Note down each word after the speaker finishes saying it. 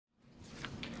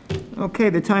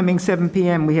Okay, the timing 7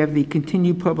 p.m. We have the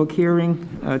continued public hearing.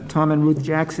 Tom and Ruth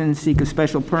Jackson seek a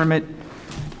special permit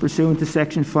pursuant to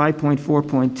section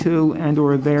 5.4.2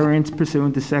 and/or a variance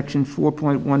pursuant to section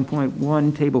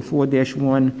 4.1.1, table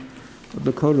 4-1 of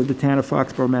the Code of the Town of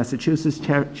Foxborough, Massachusetts,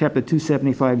 Chapter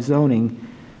 275 zoning,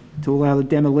 to allow the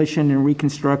demolition and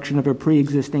reconstruction of a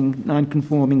pre-existing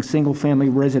non-conforming single-family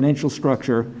residential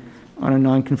structure on a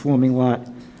non-conforming lot.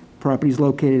 Property is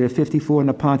located at 54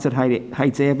 Neponset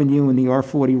Heights Avenue in the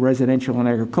R40 Residential and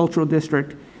Agricultural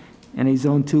District and a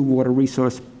Zone 2 Water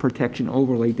Resource Protection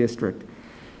Overlay District.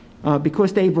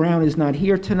 Because Dave Brown is not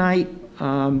here tonight,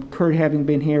 Kurt, having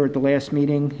been here at the last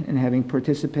meeting and having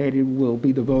participated, will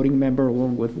be the voting member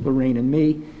along with Lorraine and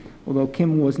me. Although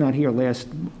Kim was not here I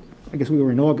guess we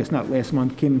were in August, not last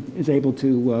month. Kim is able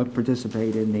to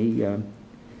participate in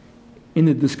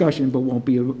the discussion, but won't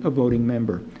be a voting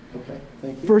member. Okay,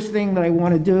 thank you. First thing that I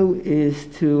want to do is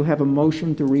to have a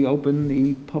motion to reopen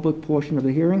the public portion of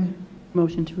the hearing.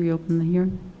 Motion to reopen the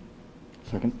hearing.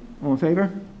 Second. All in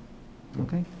favor?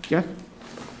 Okay. Jeff?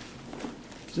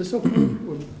 Is this okay?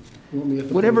 You want me at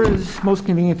the Whatever podium? is most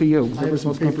convenient for you. I have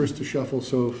some papers to shuffle,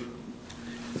 so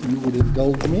if you would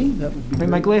indulge me, that would be great.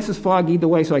 My glasses fog either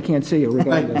way, so I can't see you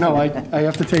regardless. No, I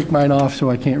have to take mine off so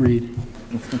I can't read.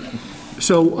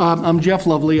 So I'm Jeff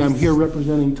Lovely. I'm here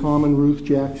representing Tom and Ruth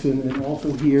Jackson, and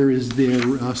also here is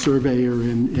their surveyor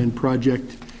and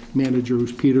project manager,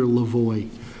 who's Peter Lavoie.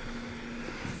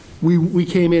 We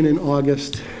came in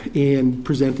August and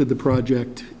presented the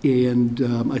project, and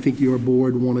I think your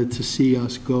board wanted to see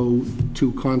us go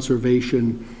to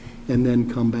conservation and then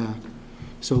come back.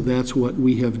 So that's what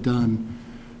we have done.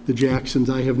 The Jacksons,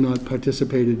 I have not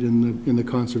participated in the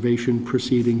conservation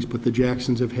proceedings, but the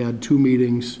Jacksons have had 2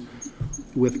 meetings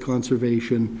with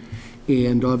conservation,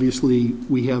 and obviously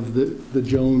we have the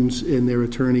Jones and their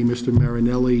attorney, Mr.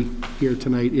 Marinelli, here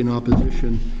tonight in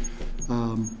opposition.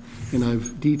 And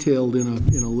I've detailed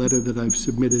in a letter that I've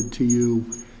submitted to you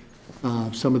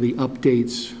some of the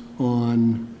updates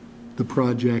on the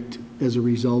project as a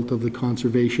result of the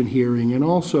conservation hearing, and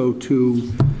also to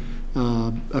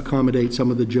accommodate some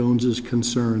of the Joneses'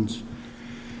 concerns.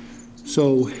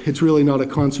 So it's really not a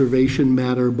conservation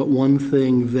matter, but one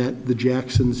thing that the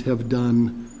Jacksons have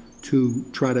done to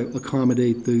try to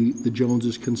accommodate the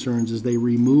Joneses' concerns is they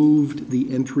removed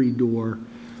the entry door,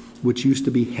 which used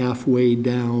to be halfway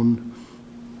down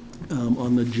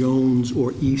on the Jones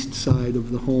or east side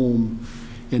of the home,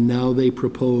 and now they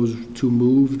propose to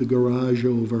move the garage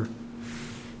over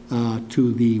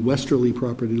to the westerly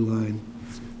property line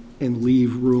and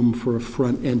leave room for a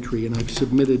front entry. And I've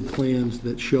submitted plans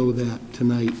that show that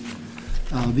tonight.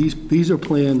 These are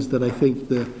plans that I think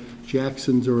the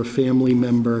Jacksons or a family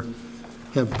member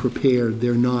have prepared.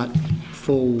 They're not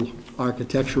full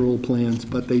architectural plans,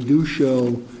 but they do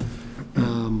show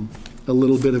a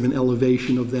little bit of an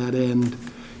elevation of that end.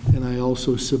 And I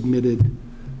also submitted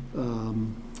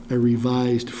a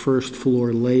revised first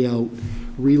floor layout,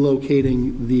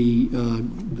 relocating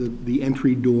the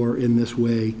entry door in this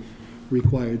way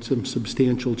required some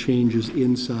substantial changes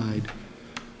inside.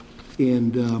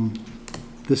 And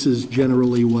this is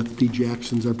generally what the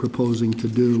Jacksons are proposing to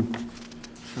do,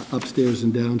 upstairs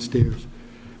and downstairs.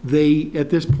 At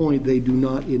this point, they do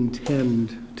not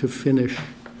intend to finish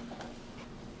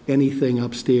anything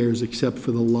upstairs except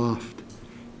for the loft.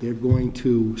 They're going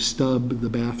to stub the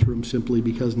bathroom simply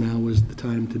because now is the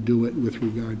time to do it with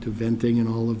regard to venting and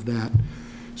all of that.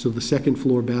 So the second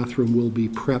floor bathroom will be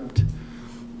prepped,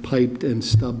 piped, and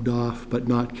stubbed off, but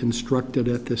not constructed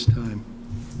at this time.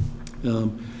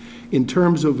 In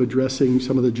terms of addressing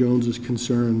some of the Joneses'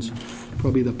 concerns,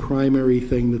 probably the primary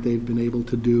thing that they've been able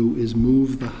to do is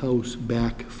move the house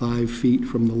back 5 feet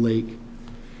from the lake.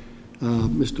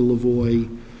 Mr.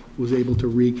 Lavoie was able to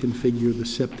reconfigure the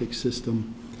septic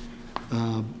system,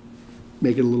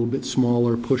 make it a little bit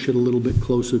smaller, push it a little bit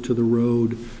closer to the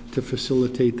road to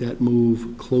facilitate that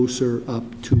move closer up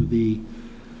to the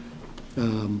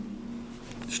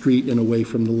street and away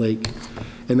from the lake.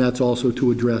 And that's also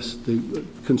to address the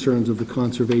concerns of the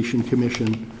Conservation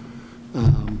Commission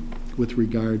with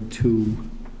regard to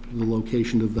the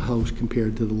location of the house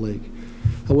compared to the lake.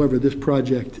 However, this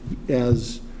project,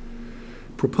 as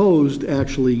proposed,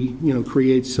 actually,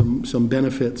 creates some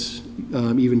benefits,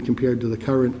 even compared to the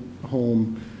current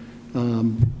home,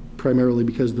 primarily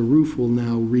because the roof will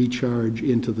now recharge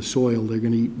into the soil. They're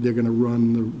going to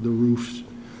run the roof's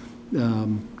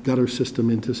gutter system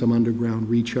into some underground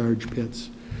recharge pits.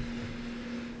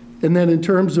 And then in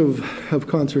terms of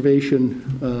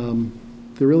conservation,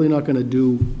 they're really not going to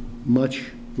do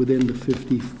much within the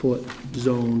 50-foot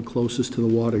zone closest to the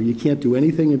water. You can't do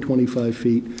anything in 25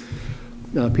 feet.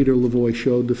 Peter Lavoie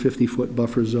showed the 50-foot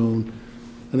buffer zone.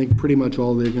 I think pretty much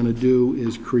all they're going to do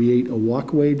is create a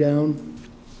walkway down,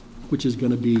 which is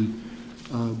going to be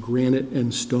granite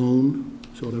and stone,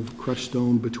 sort of crushed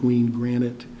stone between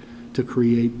granite to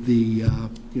create the,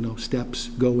 steps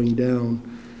going down.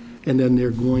 And then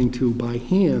they're going to, by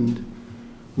hand,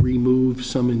 remove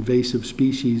some invasive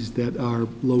species that are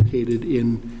located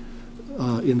in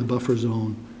the buffer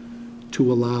zone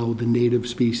to allow the native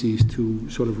species to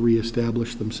sort of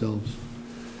reestablish themselves.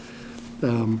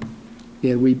 And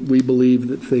we believe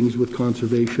that things with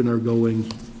conservation are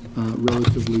going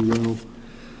relatively well.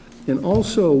 And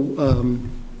also,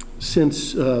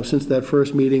 since that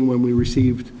first meeting when we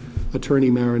received Attorney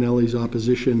Marinelli's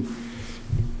opposition,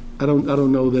 I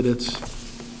don't know that it's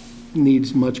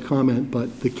needs much comment,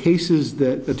 but the cases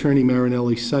that Attorney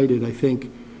Marinelli cited, I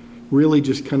think, really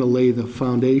just kind of lay the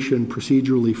foundation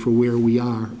procedurally for where we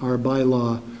are. Our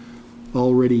bylaw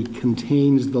already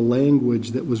contains the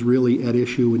language that was really at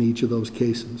issue in each of those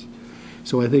cases.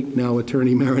 So I think now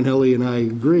Attorney Marinelli and I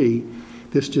agree,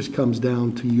 this just comes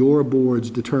down to your board's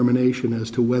determination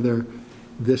as to whether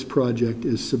this project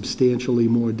is substantially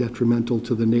more detrimental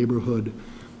to the neighborhood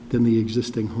than the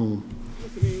existing home.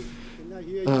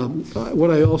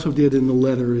 What I also did in the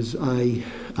letter is I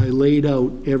laid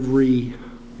out every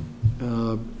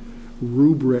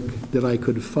rubric that I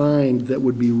could find that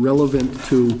would be relevant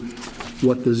to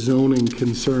what the zoning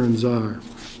concerns are.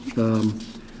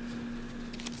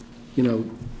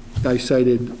 I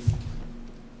cited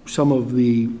some of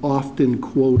the often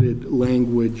quoted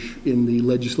language in the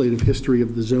legislative history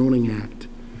of the Zoning Act.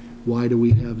 Why do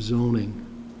we have zoning?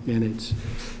 And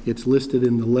it's listed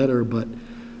in the letter, but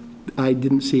I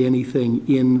didn't see anything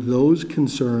in those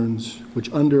concerns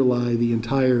which underlie the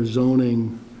entire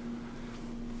zoning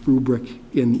rubric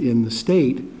in the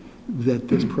state that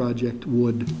this project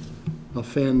would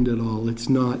offend at all. It's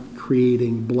not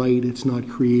creating blight, it's not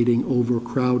creating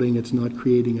overcrowding, it's not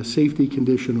creating a safety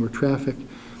condition or traffic.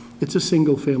 It's a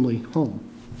single-family home.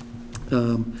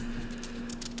 The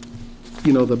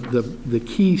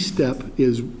key step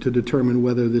is to determine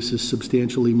whether this is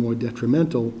substantially more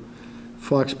detrimental.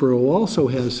 Foxborough also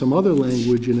has some other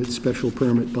language in its special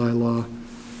permit bylaw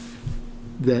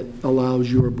that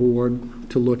allows your board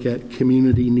to look at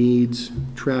community needs,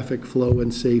 traffic flow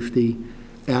and safety,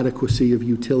 adequacy of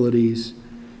utilities,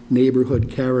 neighborhood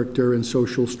character and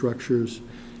social structures,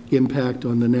 impact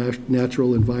on the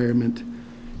natural environment,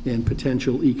 and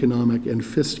potential economic and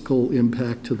fiscal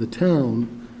impact to the town,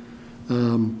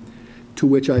 to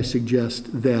which I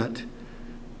suggest that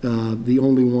the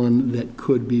only one that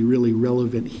could be really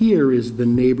relevant here is the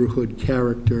neighborhood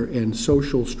character and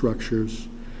social structures.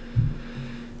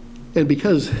 And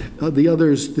because the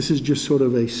others, this is just sort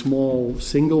of a small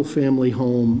single-family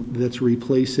home that's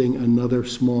replacing another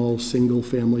small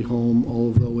single-family home,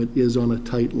 although it is on a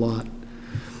tight lot.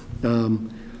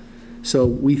 So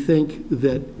we think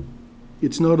that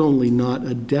it's not only not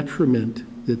a detriment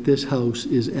that this house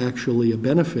is actually a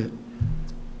benefit,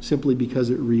 simply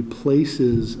because it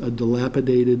replaces a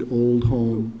dilapidated old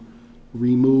home,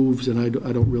 removes, and I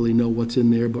don't really know what's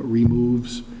in there, but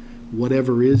removes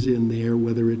whatever is in there,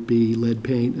 whether it be lead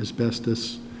paint,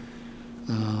 asbestos,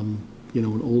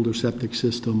 an older septic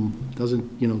system,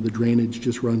 the drainage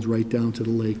just runs right down to the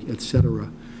lake, etc.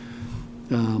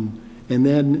 And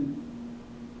then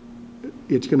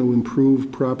it's going to improve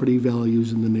property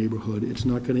values in the neighborhood. It's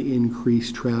not going to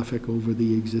increase traffic over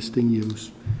the existing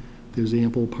use. There's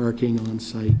ample parking on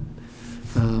site.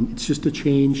 It's just a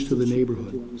change to the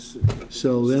neighborhood.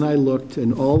 So then I looked,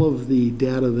 and all of the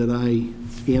data that I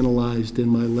analyzed in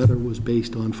my letter was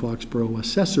based on Foxborough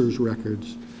assessor's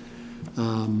records,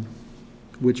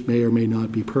 which may or may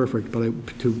not be perfect, but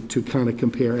to kind of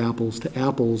compare apples to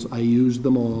apples, I used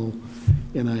them all,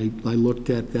 and I looked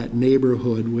at that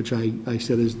neighborhood, which I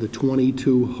said is the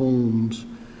 22 homes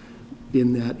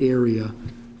in that area,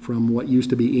 from what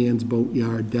used to be Ann's Boat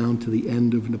Yard down to the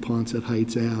end of Neponset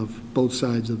Heights Ave, both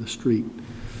sides of the street.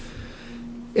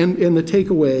 And the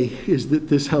takeaway is that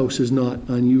this house is not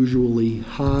unusually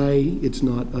high, it's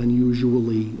not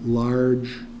unusually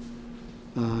large.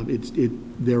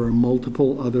 There are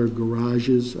multiple other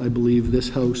garages. I believe this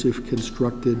house, if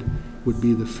constructed, would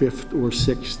be the 5th or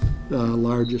 6th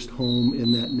largest home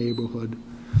in that neighborhood.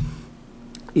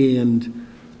 And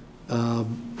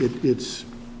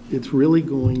it's really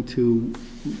going to,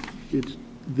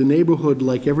 the neighborhood,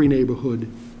 like every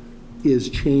neighborhood, is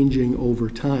changing over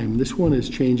time. This one is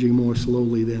changing more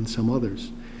slowly than some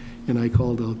others. And I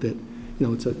called out that,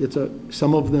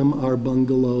 some of them are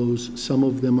bungalows, some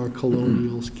of them are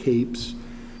colonials, capes,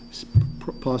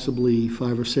 possibly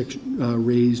 5 or 6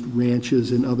 raised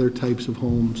ranches and other types of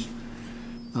homes.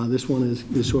 This one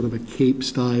is sort of a Cape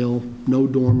style, no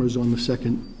dormers on the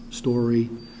second story.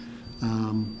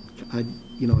 I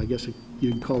guess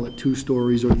you'd call it 2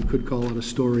 stories, or you could call it a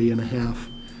story and a half.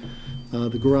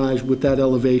 The garage, with that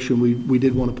elevation, we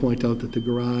did want to point out that the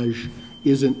garage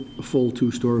isn't a full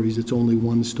 2 stories, it's only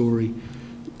 1 story.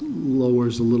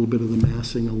 Lowers a little bit of the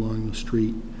massing along the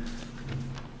street.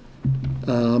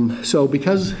 So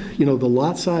because, the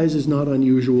lot size is not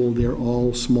unusual, they're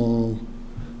all small.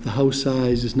 The house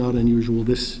size is not unusual.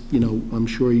 This, I'm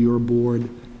sure your board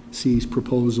sees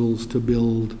proposals to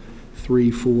build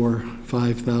 3, 4,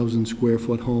 5,000 square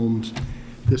foot homes.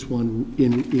 This one,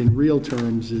 in real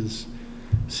terms, is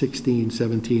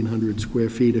 1,700 square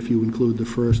feet if you include the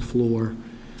first floor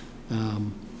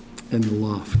and the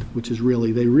loft, which is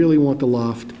they really want the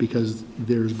loft because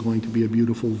there's going to be a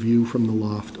beautiful view from the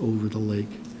loft over the lake.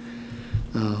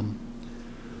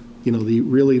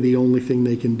 The only thing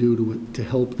they can do to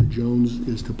help the Jones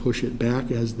is to push it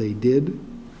back as they did.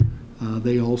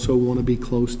 They also want to be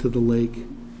close to the lake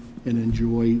and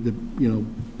enjoy the,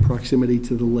 proximity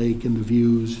to the lake and the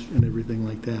views and everything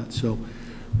like that. So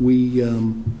we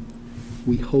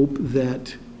hope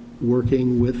that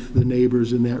working with the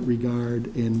neighbors in that regard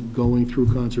and going through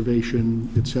conservation,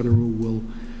 et cetera, will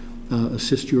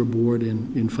assist your board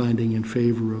in finding in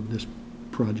favor of this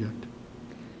project.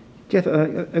 Jeff,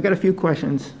 I've got a few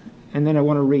questions, and then I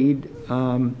want to read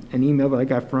an email that I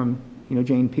got from,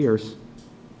 Jane Pierce,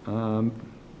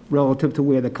 relative to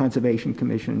where the Conservation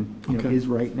Commission is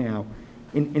right now.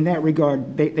 In that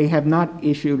regard, they have not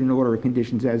issued an order of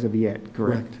conditions as of yet,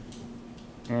 correct? Correct.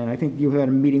 And I think you had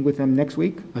a meeting with them next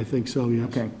week? I think so, yes.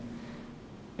 Okay.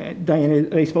 Diana, are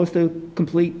they supposed to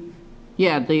complete?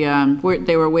 Yeah, they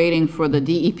were waiting for the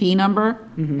DEP number,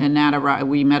 and that arrived.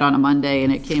 We met on a Monday,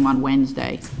 and it came on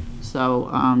Wednesday. So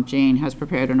Jane has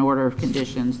prepared an order of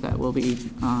conditions that will be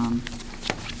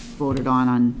voted on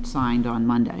and signed on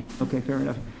Monday. Okay, fair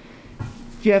enough.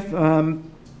 Jeff,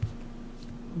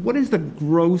 what is the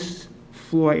gross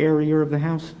floor area of the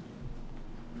house?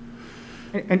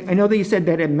 I know that you said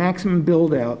that at maximum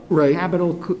build-out, right,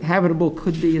 habitable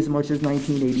could be as much as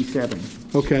 1987.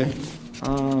 Okay.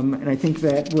 And I think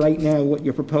that right now what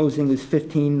you're proposing is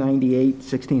 1,598,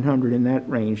 1,600 in that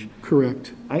range.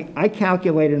 Correct. I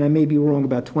calculated, and I may be wrong,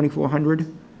 about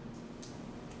 2,400.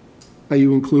 Are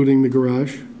you including the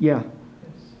garage? Yeah.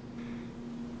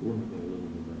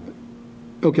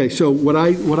 Okay, so what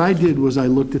I did was I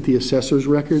looked at the assessor's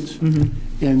records,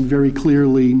 and very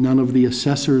clearly none of the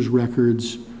assessor's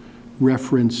records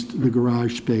referenced the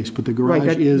garage space, but the garage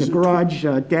right, is the garage,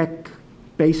 deck,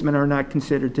 basement are not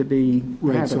considered to be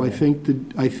right. habitable. So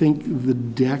I think the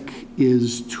deck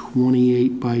is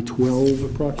 28 by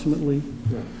 12 approximately.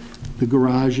 Yeah. The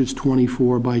garage is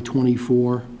 24 by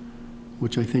 24,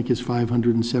 which I think is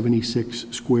 576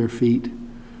 square feet.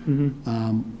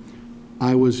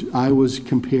 I was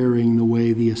comparing the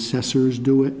way the assessors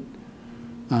do it.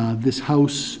 This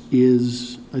house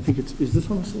is, I think is this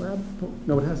on a slab?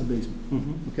 No, it has a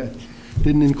basement. Okay.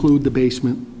 Didn't include the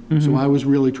basement. So I was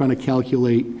really trying to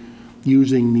calculate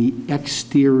using the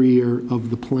exterior of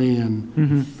the plan,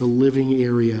 the living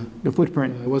area. The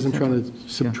footprint. I wasn't trying to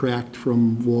subtract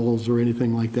from walls or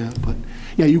anything like that. But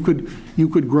yeah, you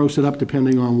could gross it up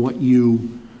depending on what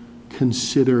you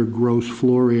consider gross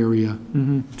floor area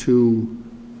to,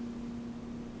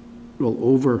 well,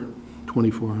 over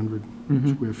 2,400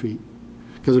 square feet.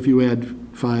 Because if you add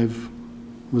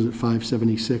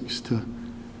 576 to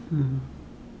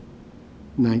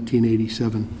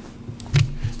 1987.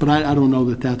 But I don't know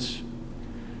that that's,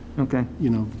 okay.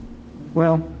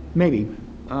 Well, maybe.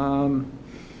 I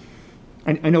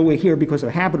know we're here because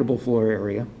of habitable floor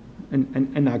area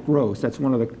and not gross. That's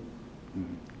one of the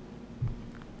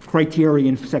criteria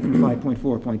in section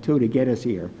 5.4.2 to get us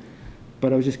here.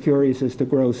 But I was just curious as to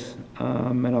gross,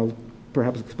 and I'll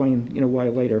perhaps explain, why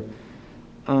later.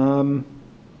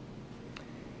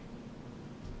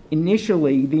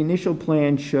 Initially, the initial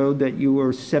plan showed that you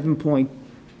were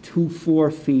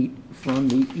 7.24 feet from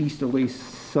the easterly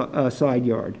side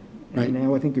yard. Right. And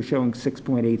now I think you're showing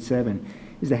 6.87.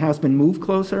 Has the house been moved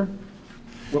closer?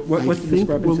 What's the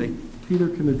discrepancy? Well, Peter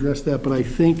can address that, but I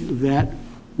think that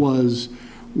was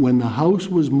when the house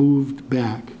was moved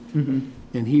back, and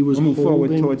he was Move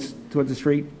forward holding towards the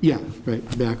street? Yeah, right,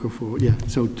 back or forward, yeah.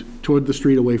 So toward the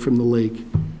street, away from the lake.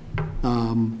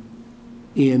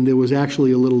 And there was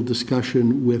actually a little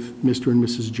discussion with Mr. and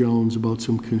Mrs. Jones about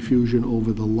some confusion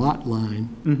over the lot line.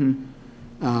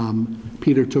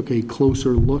 Peter took a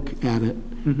closer look at it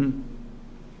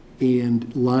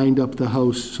and lined up the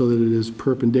house so that it is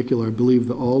perpendicular. I believe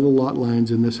that all the lot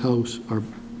lines in this house are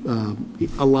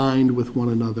aligned with one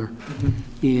another.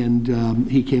 And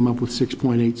he came up with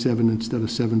 6.87 instead of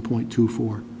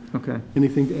 7.24. Okay.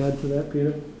 Anything to add to that,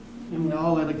 Peter? And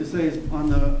all I'd like to say is on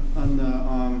the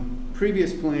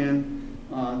previous plan,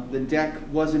 the deck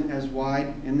wasn't as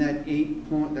wide, and that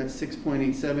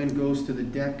 6.87 goes to the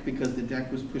deck because the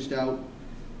deck was pushed out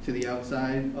to the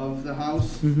outside of the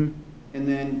house. Mm-hmm. And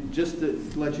then just to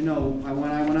let you know,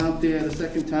 when I went out there the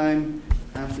second time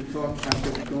after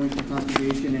going to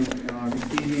conservation and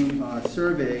receiving a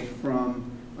survey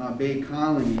from Bay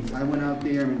Colony, I went out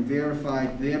there and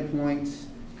verified their points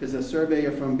because a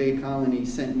surveyor from Bay Colony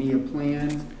sent me a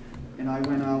plan, and I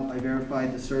went out, I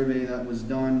verified the survey that was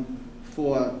done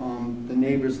for the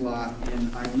neighbor's lot,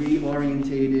 and I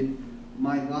reorientated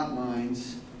my lot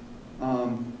lines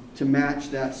to match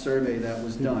that survey that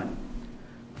was done.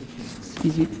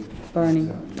 Excuse you, Barney.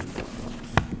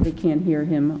 They can't hear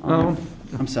him on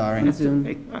I'm sorry. Zoom.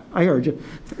 I heard you.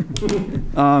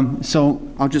 So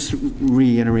I'll just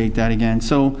reiterate that again.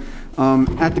 So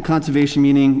at the conservation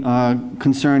meeting,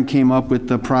 concern came up with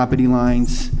the property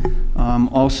lines.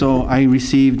 Also, I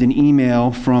received an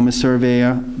email from a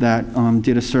surveyor that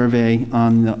did a survey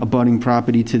on the abutting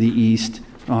property to the east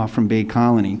from Bay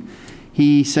Colony.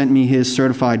 He sent me his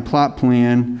certified plot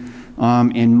plan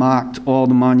and marked all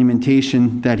the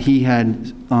monumentation that he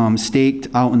had staked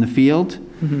out in the field.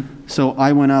 Mm-hmm. So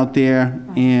I went out there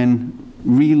and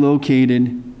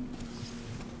relocated.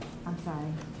 I'm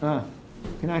sorry.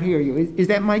 Cannot hear you. Is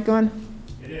that mic on?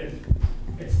 It is.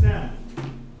 It's them.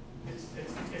 It's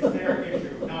their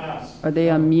issue, not us. Are they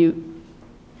on mute?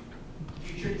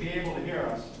 You should be able to hear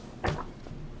us.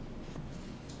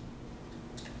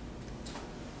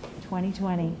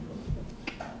 2020.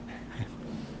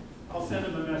 I'll send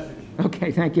them a message.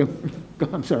 Okay, thank you.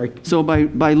 I'm sorry. So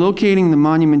by locating the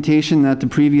monumentation that the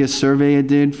previous surveyor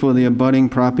did for the abutting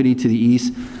property to the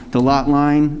east, the lot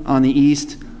line on the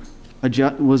east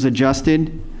was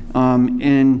adjusted,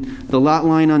 and the lot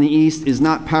line on the east is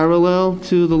not parallel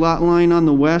to the lot line on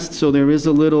the west, so there is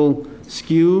a little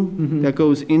skew that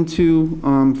goes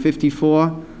into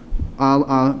 54,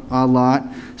 our lot.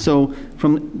 So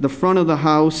from the front of the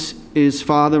house is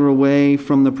farther away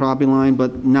from the property line,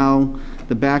 but now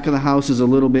the back of the house is a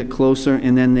little bit closer,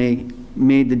 and then they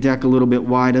made the deck a little bit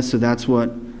wider, so that's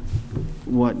what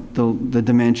the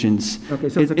dimensions. Okay,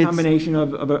 so it's a combination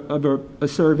of a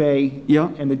survey Yeah.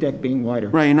 and the deck being wider.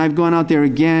 Right, and I've gone out there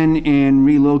again and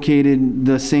relocated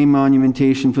the same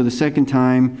monumentation for the second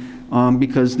time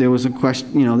because there was a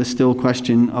question, there's still a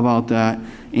question about that.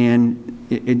 And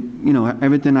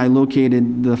everything I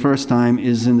located the first time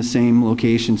is in the same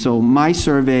location. So my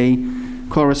survey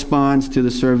corresponds to the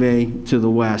survey to the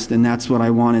west, and that's what I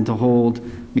wanted to hold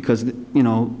because, the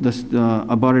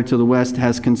abutter to the west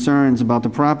has concerns about the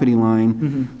property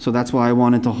line. So that's why I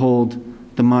wanted to hold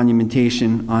the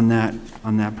monumentation on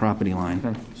that property line.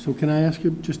 Okay. So can I ask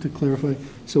you, just to clarify,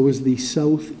 so is the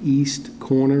southeast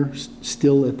corner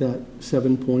still at that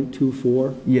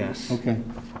 7.24? Yes. Okay.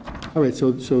 All right,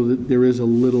 so there is a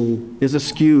little, There's a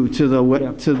skew to the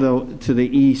Yeah. to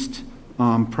the east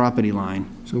property line.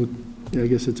 so I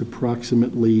guess it's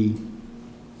approximately,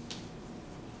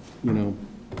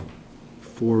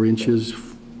 4 inches,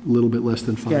 a little bit less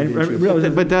than 5 Yeah, I inches. realize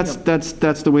that- But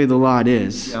that's the way the lot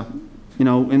is. Yeah.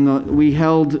 We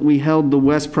held the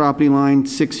west property line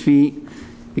 6 feet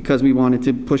because we wanted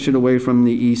to push it away from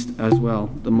the east as well,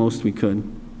 the most we could.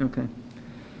 Okay.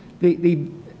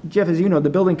 Jeff, as you know, the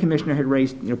building commissioner had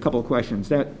raised a couple of questions.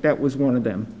 That was one of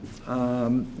them.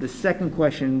 The second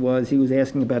question was, he was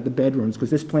asking about the bedrooms,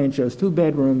 because this plan shows 2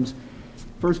 bedrooms.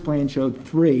 First plan showed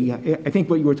 3. I think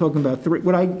what you were talking about, 3,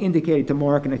 what I indicated to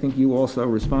Mark, and I think you also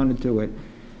responded to it,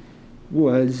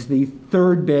 was the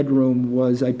 3rd bedroom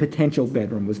was a potential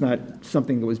bedroom, was not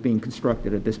something that was being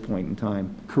constructed at this point in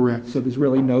time. Correct. So there's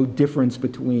really no difference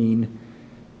between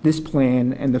this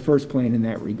plan and the first plan in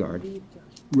that regard.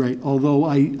 Right, although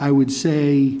I would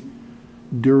say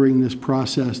during this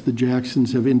process, the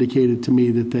Jacksons have indicated to me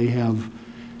that they have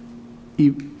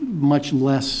much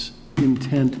less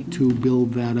intent to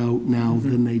build that out now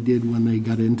than they did when they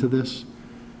got into this.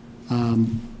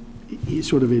 It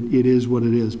is what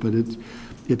it is, but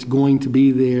it's going to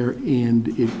be there, and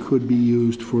it could be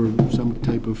used for some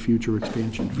type of future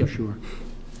expansion, for sure.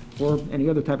 Or any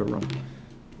other type of room.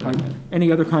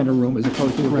 Any other kind of room as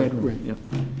opposed to a Right, bedroom. right. Yeah.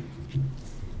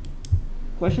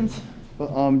 Questions?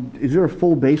 Is there a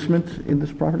full basement in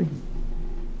this property?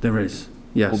 There is, Full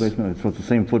yes, basement, so it's the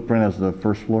same footprint as the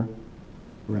first floor?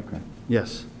 Correct.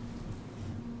 yes.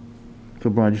 So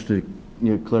Brian, just to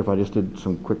clarify, I just did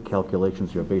some quick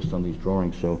calculations here based on these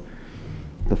drawings. So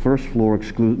the first floor,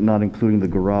 not including the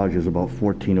garage, is about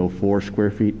 1,404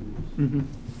 square feet.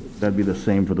 That'd be the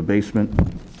same for the basement.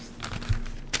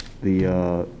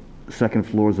 The second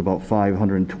floor is about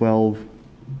 512,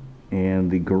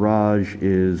 and the garage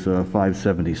is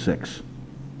 576.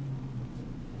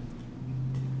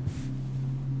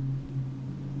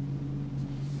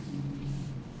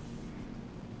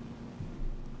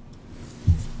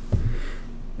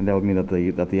 And that would mean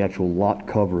that the actual lot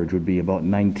coverage would be about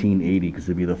 1980, because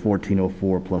it'd be the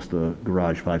 1,404 plus the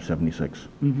garage 576.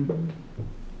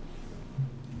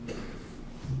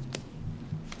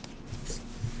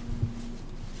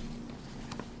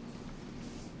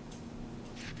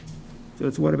 So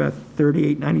it's what, about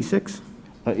 3896?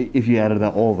 If you added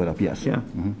that, all of it up, yes. Yeah.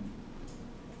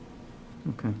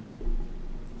 Okay. All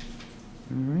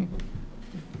right.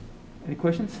 Any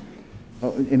questions?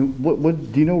 And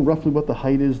what do you know roughly what the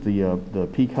height is, the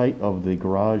peak height of the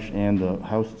garage and the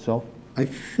house itself? I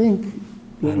think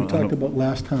what we talked about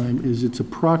last time is it's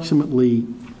approximately,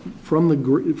 from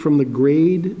the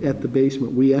grade at the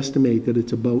basement, we estimate that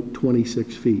it's about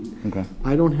 26 feet. Okay.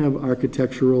 I don't have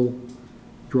architectural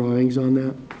drawings on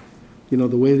that. You know,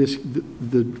 the way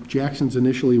the Jacksons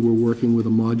initially were working with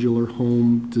a modular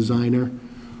home designer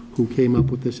who came up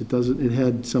with this. It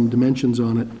had some dimensions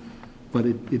on it, but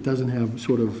it doesn't have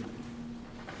sort of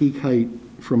peak height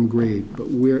from grade. But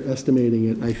we're estimating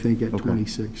it, I think, at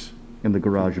 26. And the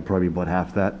garage would probably be about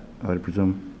half that, I would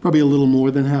presume? Probably a little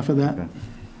more than half of that. Okay.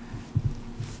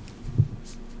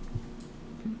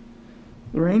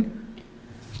 Lorraine?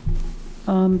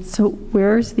 So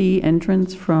where's the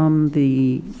entrance from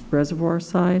the reservoir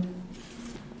side?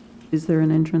 Is there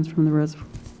an entrance from the reservoir?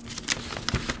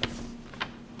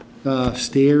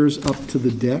 Stairs up to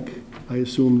the deck. I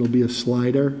assume there'll be a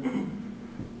slider.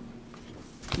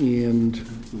 And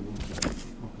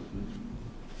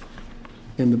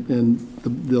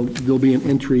there'll be an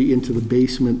entry into the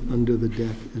basement under the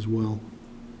deck as well.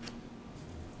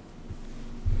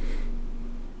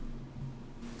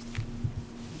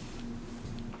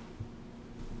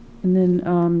 And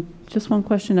then just one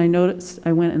question. I noticed,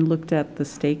 I went and looked at the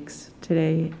stakes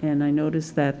today, and I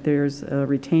noticed that there's a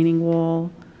retaining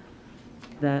wall,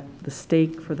 that the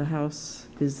stake for the house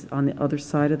is on the other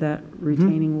side of that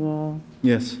retaining wall.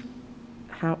 Yes.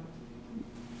 How,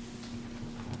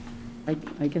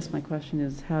 I guess my question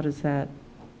is, how does that,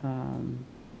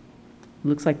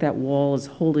 looks like that wall is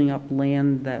holding up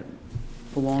land that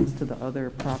belongs to the other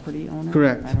property owner?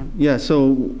 Correct. I don't, Yeah,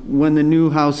 so when the new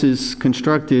house is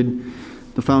constructed,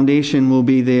 the foundation will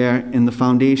be there, and the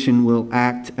foundation will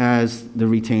act as the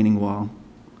retaining wall.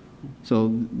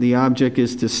 So the object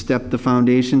is to step the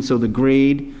foundation, so the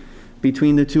grade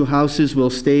between the two houses will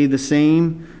stay the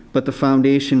same, but the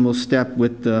foundation will step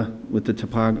with the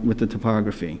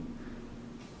topography.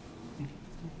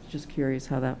 just curious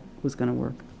how that was going to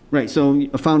work. Right, so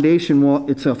a foundation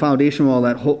wall, it's a foundation wall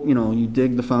that, you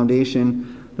dig the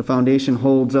foundation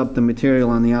holds up the material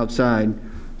on the outside,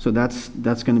 so that's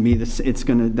going to be,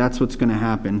 that's what's going to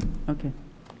happen. Okay,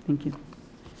 thank you.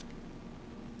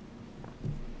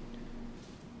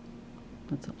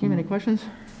 That's all. Do you have any questions?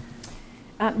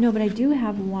 No, but I do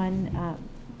have one,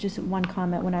 just one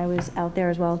comment. When I was out there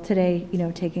as well today,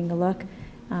 taking a look,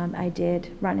 I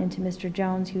did run into Mr.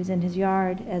 Jones. He was in his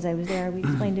yard. As I was there, we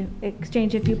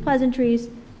exchanged a few pleasantries.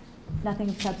 Nothing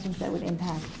of substance that would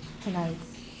impact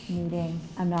tonight's meeting.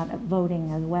 I'm not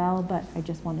voting as well, but I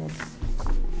just wanted to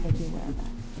make you aware of that.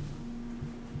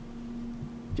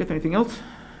 Jeff, anything else?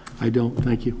 I don't,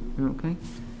 thank you. Okay.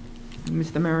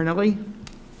 Mr. Marinelli?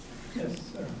 Yes,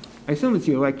 sir. I assume it's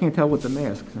you. I can't tell with the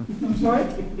mask. So. I'm sorry?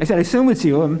 I said, I assume it's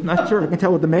you. I'm not sure. I can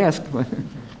tell with the mask. But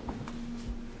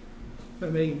If I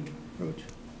may approach.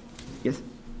 yes.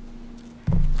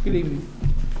 Good evening.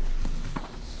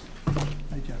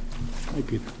 Hi, Jeff. Hi,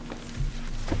 Peter.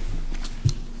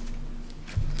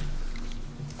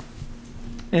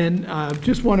 And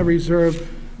just want to reserve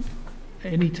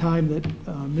any time that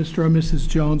Mr. or Mrs.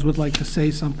 Jones would like to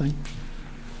say something.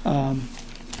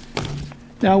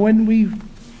 Now, when we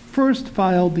first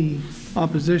filed the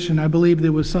opposition, I believe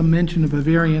there was some mention of a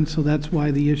variance, so that's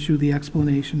why the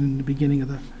explanation in the beginning of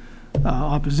the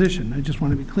opposition. I just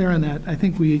want to be clear on that. I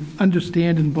think we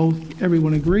understand, and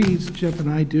everyone agrees, Jeff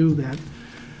and I do, that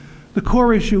the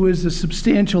core issue is the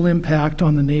substantial impact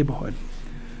on the neighborhood.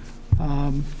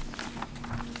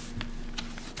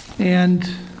 And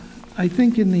I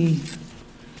think in the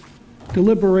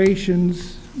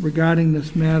deliberations regarding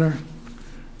this matter,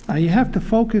 you have to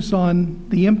focus on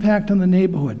the impact on the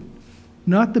neighborhood,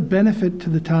 not the benefit to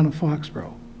the town of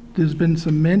Foxborough. There's been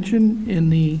some mention in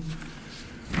the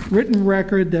written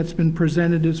record that's been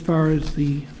presented as far as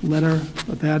the letter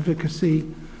of advocacy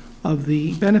of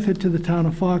the benefit to the town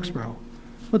of Foxborough.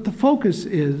 But the focus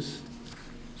is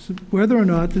whether or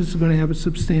not this is going to have a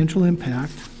substantial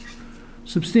impact,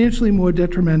 substantially more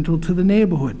detrimental to the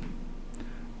neighborhood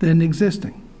than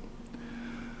existing.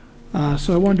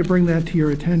 So I wanted to bring that to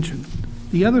your attention.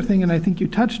 The other thing, and I think you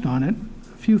touched on it,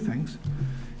 a few things,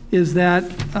 is that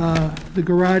the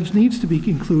garage needs to be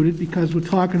included because we're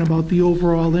talking about the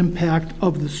overall impact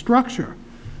of the structure.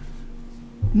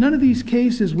 None of these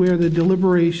cases where the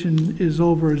deliberation is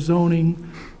over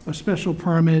zoning, a special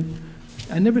permit,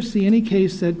 I never see any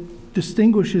case that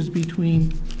distinguishes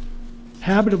between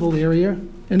habitable area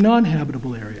and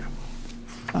non-habitable area.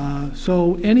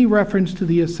 So any reference to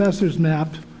the assessor's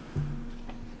map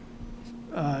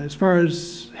as far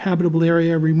as habitable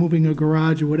area, removing a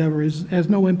garage or whatever, has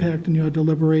no impact on your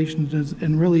deliberations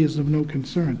and really is of no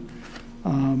concern.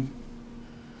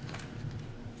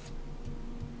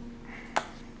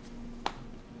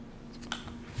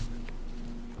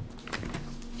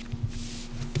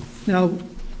 Now,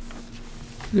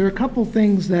 there are a couple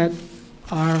things that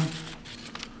are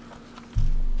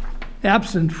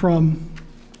absent from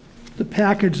the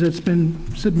package that's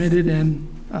been submitted and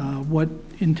what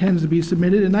intends to be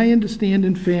submitted, and I understand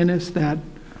in fairness that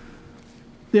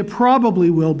there probably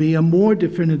will be a more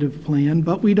definitive plan,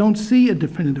 but we don't see a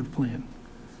definitive plan.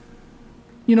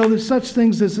 You know, there's such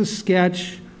things as a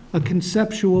sketch, a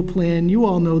conceptual plan. You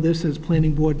all know this as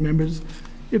planning board members.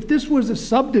 If this was a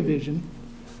subdivision,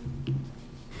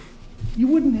 you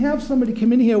wouldn't have somebody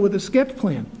come in here with a sketch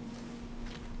plan.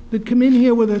 They'd come in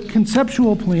here with a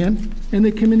conceptual plan, and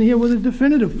they'd come in here with a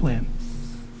definitive plan.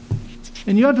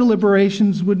 And your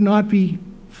deliberations would not be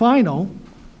final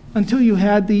until you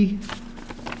had the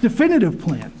definitive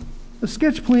plan. A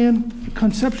sketch plan, a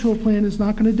conceptual plan is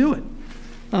not going to do it.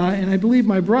 And I believe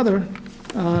my brother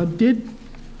did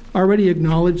already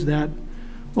acknowledge that,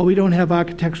 well, we don't have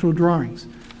architectural drawings.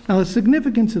 Now, the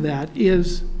significance of that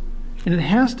is, and it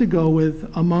has to go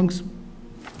with, amongst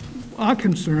our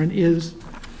concern, is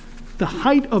the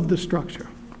height of the structure.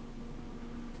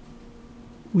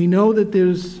 We know that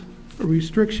there's a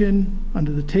restriction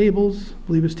under the tables. I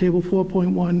believe it's table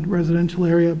 4.1, residential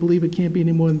area. I believe it can't be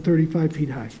any more than 35 feet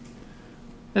high.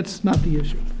 That's not the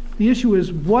issue. The issue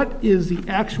is, what is the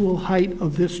actual height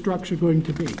of this structure going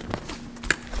to be?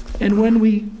 And when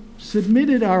we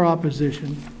submitted our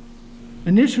opposition,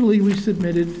 initially we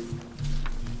submitted,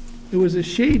 it was a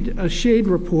shade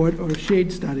report or a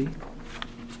shade study.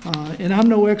 And I'm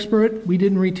no expert. We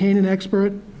didn't retain an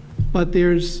expert, but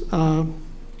there's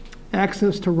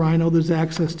access to Rhino. There's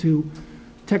access to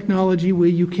technology where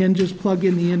you can just plug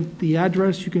in the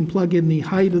address. You can plug in the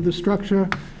height of the structure.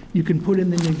 You can put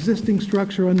in an existing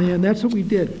structure on there, and that's what we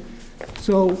did.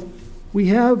 So we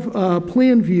have a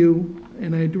plan view,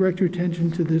 and I direct your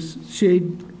attention to this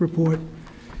shade report.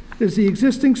 There's the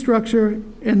existing structure,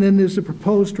 and then there's the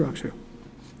proposed structure.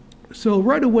 So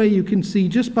right away you can see,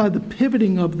 just by the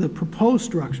pivoting of the proposed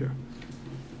structure,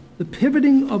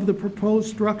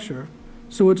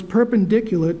 so it's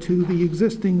perpendicular to the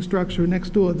existing structure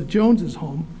next door, the Jones's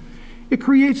home, it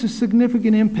creates a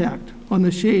significant impact on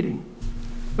the shading.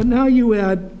 But now you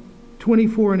add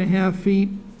 24.5 feet,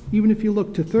 even if you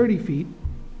look to 30 feet,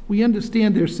 we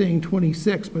understand they're saying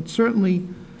 26, but certainly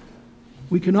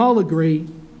we can all agree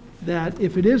that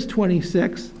if it is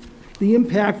 26, the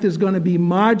impact is going to be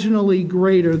marginally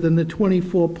greater than the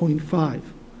 24.5.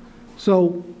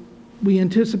 So we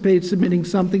anticipate submitting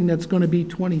something that's going to be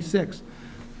 26.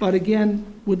 But again,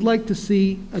 would like to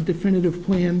see a definitive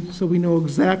plan so we know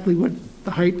exactly what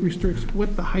the height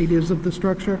is of the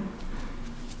structure.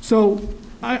 So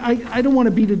I don't want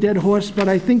to beat a dead horse, but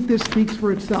I think this speaks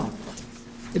for itself.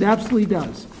 It absolutely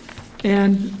does.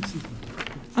 And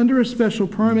under a special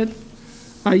permit,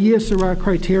 yes, there are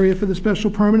criteria for the special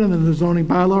permit and the zoning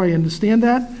bylaw. I understand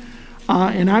that.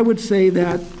 And I would say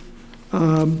that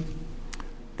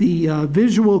the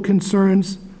visual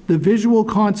concerns, the visual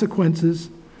consequences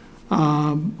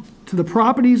to the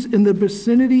properties in the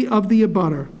vicinity of the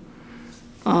abutter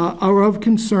are of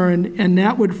concern, and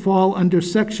that would fall under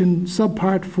section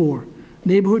subpart 4,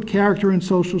 neighborhood character and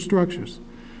social structures.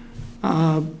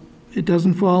 It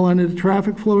doesn't fall under the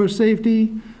traffic flow or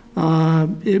safety.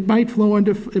 It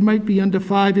might be under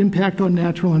 5, impact on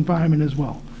natural environment as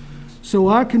well. So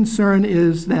our concern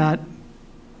is that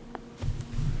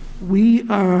we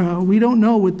don't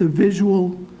know what the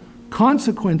visual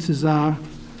consequences are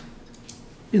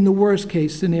in the worst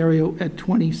case scenario at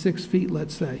 26 feet,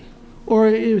 let's say. Or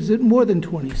is it more than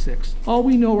 26? All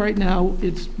we know right now,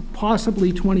 it's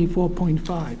possibly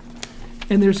 24.5.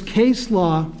 And there's case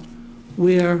law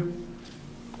where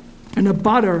an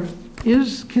abutter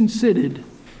is considered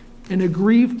an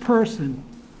aggrieved person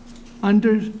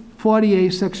under 48,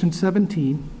 Section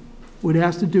 17, which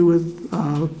has to do with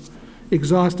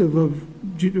exhaustive of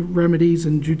remedies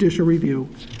and judicial review.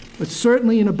 But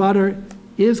certainly an abutter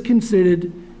is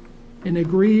considered an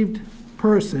aggrieved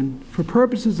person for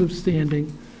purposes of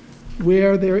standing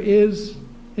where there is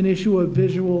an issue of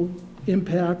visual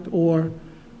impact or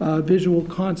visual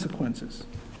consequences.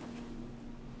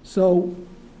 So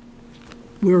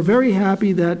we're very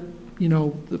happy that, you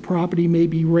know, the property may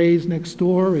be raised next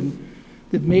door, and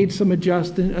they've made some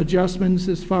adjustments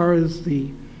as far as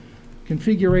the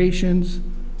configurations,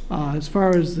 as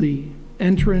far as the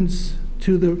entrance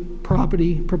to the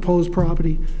property, proposed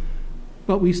property,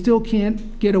 but we still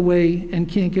can't get away and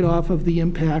can't get off of the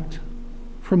impact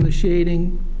from the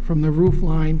shading, from the roof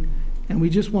line, and we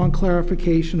just want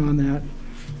clarification on that.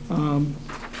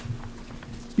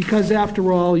 Because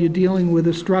after all, you're dealing with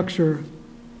a structure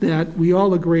that we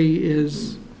all agree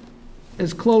is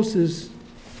as close as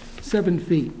 7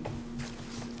 feet.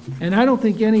 And I don't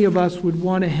think any of us would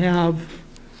want to have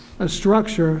a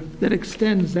structure that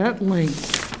extends that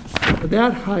length, or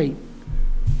that height,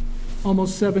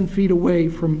 almost 7 feet away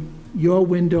from your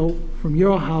window, from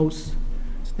your house,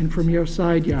 and from your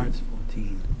side yard.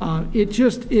 It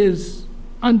just is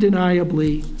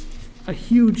undeniably a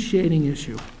huge shading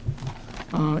issue.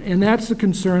 And that's the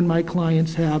concern my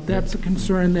clients have. That's the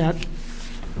concern that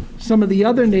some of the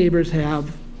other neighbors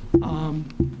have.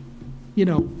 You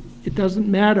know, it doesn't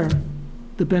matter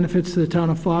the benefits to the town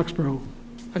of Foxborough.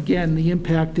 Again, the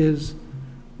impact is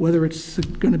whether it's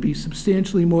going to be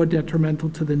substantially more detrimental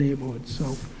to the neighborhood.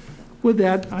 So with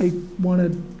that, I want to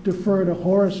defer to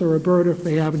Horace or Roberta if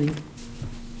they have any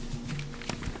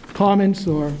comments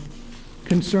or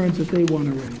concerns that they want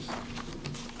to raise.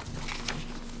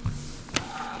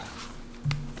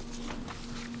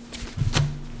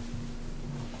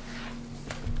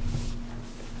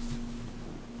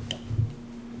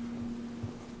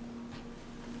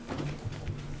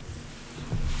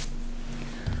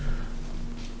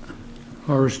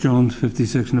 Horace Jones,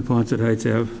 56 Neponset Heights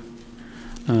Ave.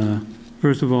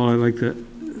 First of all, I'd like to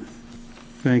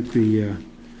thank the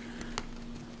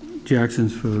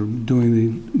Jacksons for doing the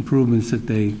improvements that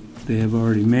they have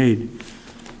already made.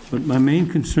 But my main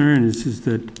concern is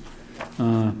that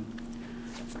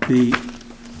the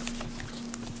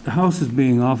house is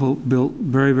being built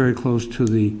very, very close to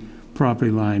the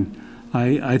property line.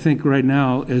 I think right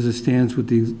now, as it stands with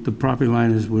the property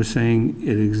line as we're saying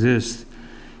it exists,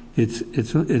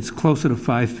 it's closer to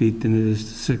 5 feet than it is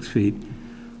to 6 feet.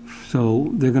 So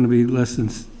they're going to be less than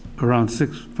around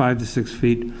 5 to 6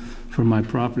 feet from my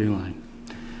property line.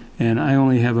 And I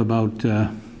only have about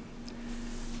 9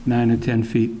 or 10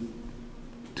 feet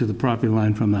to the property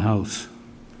line from the house.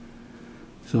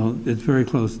 So it's very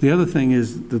close. The other thing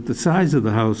is that the size of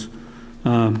the house,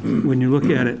 when you look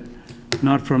at it,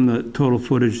 not from the total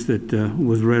footage that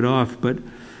was read off, but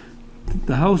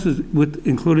the house is,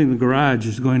 including the garage,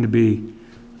 is going to be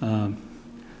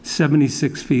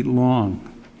 76 feet long.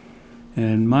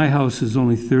 And my house is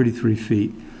only 33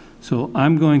 feet. So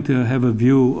I'm going to have a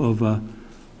view of a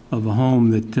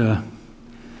home that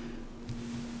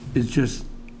is just,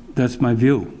 that's my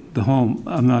view, the home.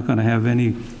 I'm not going to have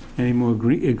any more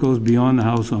green. It goes beyond the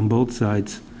house on both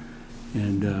sides.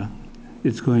 And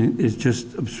it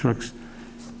just obstructs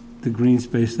the green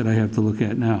space that I have to look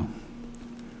at now.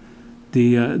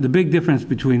 The big difference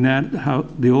between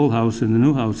the old house and the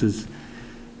new house is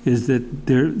that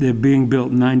they're being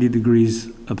built 90 degrees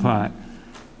apart.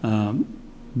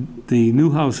 The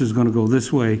new house is going to go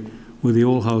this way, where the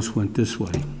old house went this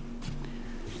way.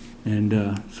 And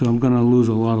so I'm going to lose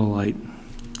a lot of light.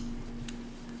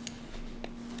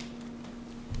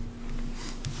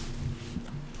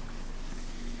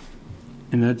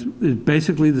 And that's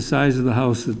basically the size of the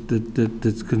house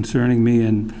that's concerning me,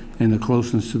 and the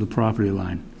closeness to the property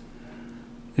line.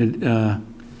 We're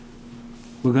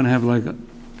going to have like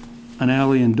an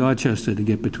alley in Dorchester to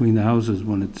get between the houses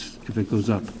if it goes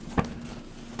up.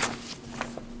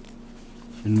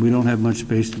 And we don't have much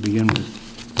space to begin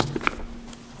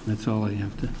with. That's all I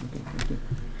have to. Okay, thank you.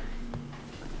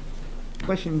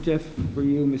 Question, Jeff, for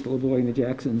you, Mr. LaVoy and the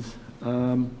Jacksons.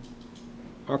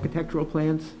 Architectural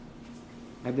plans,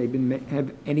 have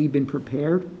any been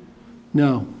prepared?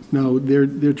 No,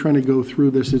 they're trying to go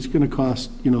through this. It's going to cost,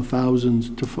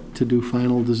 thousands to do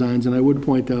final designs. And I would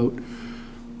point out,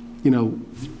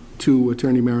 to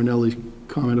Attorney Marinelli's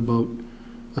comment about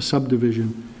a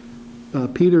subdivision.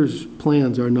 Peter's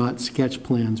plans are not sketch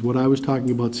plans. What I was talking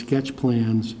about, sketch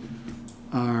plans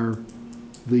are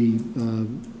the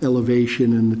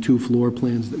elevation and the 2 floor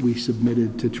plans that we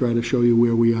submitted to try to show you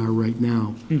where we are right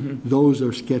now. Those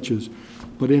are sketches.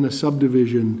 But in a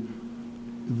subdivision,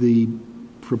 the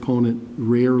proponent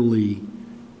rarely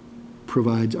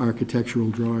provides architectural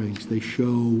drawings. They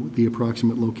show the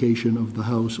approximate location of the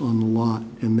house on the lot,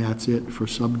 and that's it for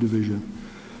subdivision.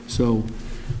 So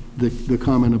the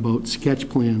comment about sketch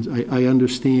plans, I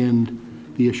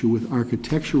understand the issue with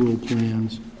architectural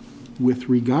plans. With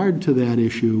regard to that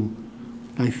issue,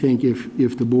 I think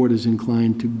if the board is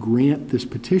inclined to grant this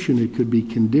petition, it could be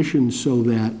conditioned so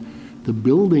that the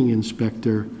building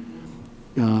inspector,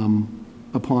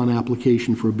 upon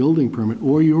application for a building permit,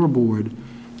 or your board,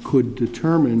 could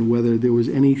determine whether there was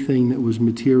anything that was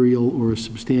material or a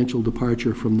substantial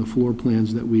departure from the floor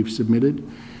plans that we've submitted.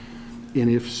 And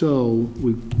if so,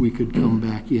 we could come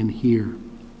back in here.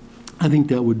 I think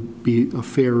that would be a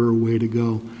fairer way to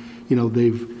go. You know,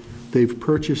 they've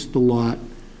purchased the lot,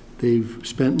 they've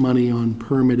spent money on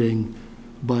permitting,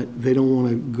 but they don't want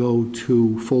to go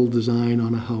to full design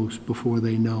on a house before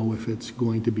they know if it's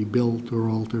going to be built or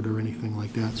altered or anything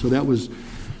like that. So that was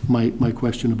my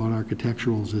question about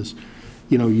architecturals is,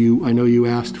 you know, I know you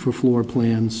asked for floor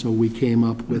plans, so we came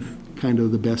up with kind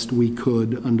of the best we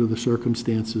could under the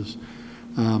circumstances.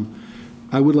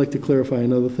 I would like to clarify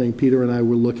another thing. Peter and I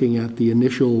were looking at the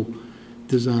initial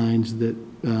designs that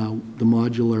the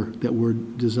modular that were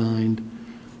designed,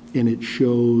 and it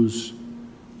shows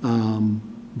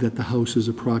that the house is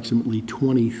approximately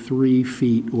 23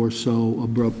 feet or so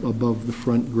above the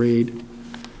front grade.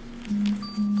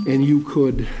 And you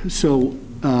could, so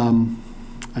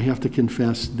I have to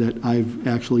confess that I've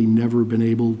actually never been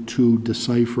able to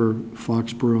decipher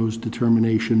Foxborough's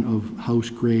determination of house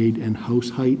grade and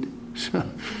house height.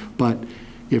 But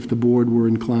if the board were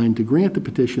inclined to grant the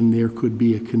petition, there could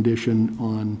be a condition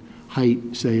on height,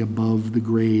 say above the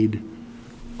grade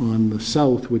on the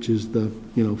south, which is the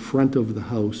front of the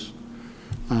house,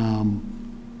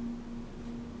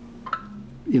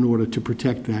 in order to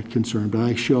protect that concern. But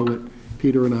I show it.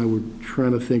 Peter and I were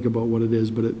trying to think about what it is,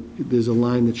 but there's a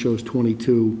line that shows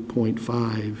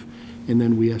 22.5, and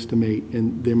then we estimate,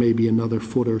 and there may be another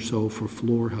foot or so for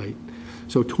floor height.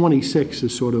 So 26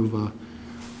 is sort of a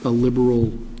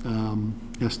liberal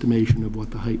estimation of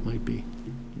what the height might be.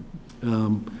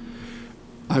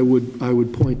 I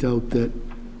would point out that,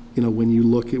 you know, when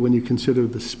you consider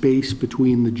the space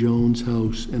between the Jones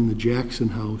house and the Jackson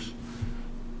house,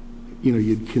 you know,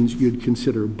 you'd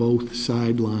consider both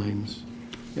sidelines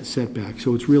a setback.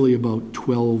 So it's really about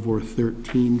 12 or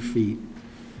 13 feet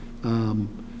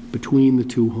between the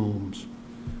two homes.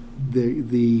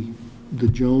 The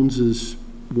Joneses'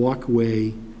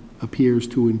 walkway appears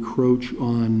to encroach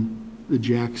on the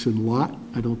Jackson lot.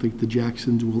 I don't think the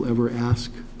Jacksons will ever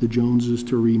ask the Joneses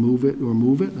to remove it or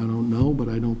move it. I don't know, but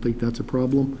I don't think that's a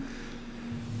problem.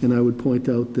 And I would point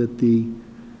out that the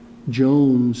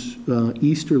Jones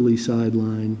easterly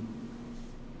sideline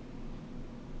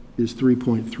is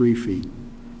 3.3 feet.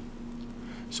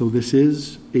 So this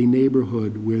is a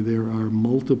neighborhood where there are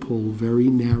multiple very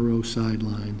narrow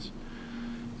sidelines.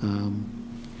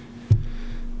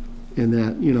 And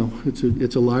that, you know,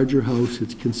 it's a larger house.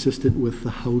 It's consistent with the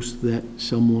house that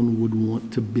someone would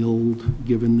want to build,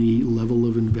 given the level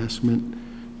of investment.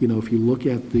 You know, if you look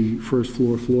at the first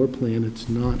floor plan, it's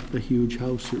not a huge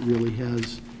house. It really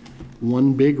has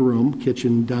one big room,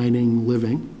 kitchen, dining,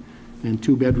 living, and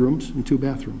 2 bedrooms and 2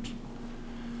 bathrooms.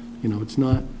 You know, it's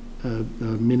not a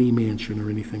mini mansion or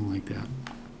anything like that.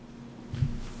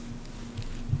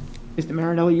 Mr.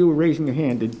 Marinelli, you were raising your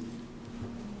hand.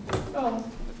 Oh,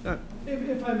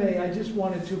 if I may, I just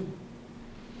wanted to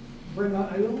bring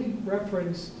up, I only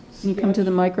referenced. Can you come to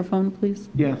the microphone, please?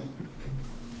 Yeah.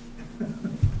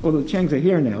 Well, the Chengs are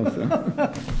here now,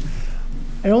 so.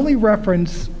 I only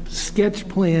reference sketch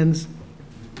plans,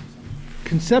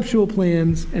 conceptual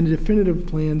plans, and definitive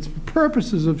plans for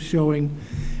purposes of showing,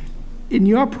 in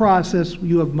your process,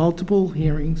 you have multiple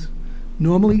hearings.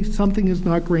 Normally, something is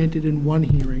not granted in one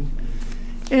hearing,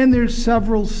 and there's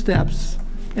several steps.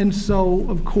 And so,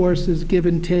 of course, there's give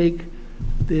and take.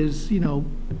 There's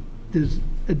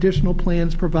additional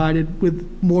plans provided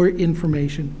with more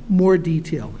information, more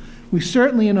detail. We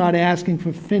certainly are not asking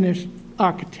for finished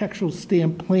architectural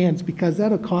stamp plans because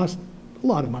that'll cost a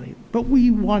lot of money. But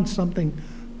we want something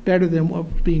better than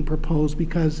what's being proposed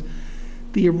because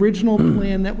the original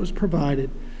plan that was provided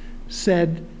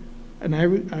said, and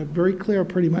I'm very clear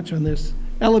pretty much on this,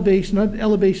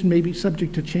 elevation may be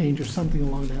subject to change or something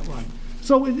along that line.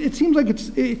 So it seems like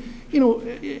it's, you know,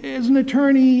 as an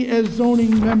attorney, as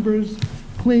zoning members,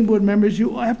 planning board members,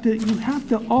 you have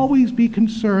to always be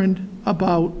concerned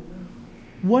about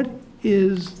what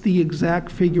is the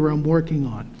exact figure I'm working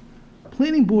on.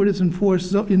 Planning board is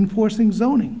enforcing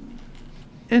zoning,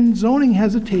 and zoning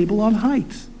has a table on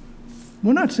heights.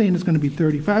 We're not saying it's going to be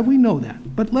 35, we know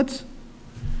that, but let's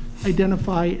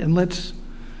identify and let's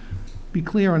be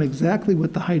clear on exactly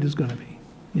what the height is going to be,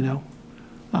 you know?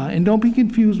 And don't be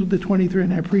confused with the 23,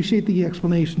 and I appreciate the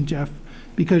explanation, Jeff,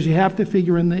 because you have to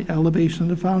figure in the elevation of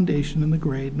the foundation and the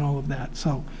grade and all of that.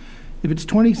 So if it's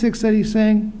 26 that he's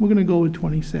saying, we're going to go with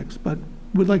 26, but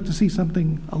we'd like to see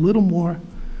something a little more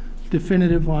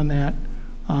definitive on that.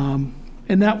 And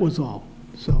that was all,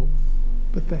 so,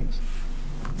 but thanks.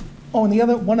 Oh,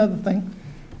 and one other thing.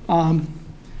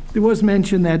 There was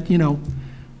mention that, you know,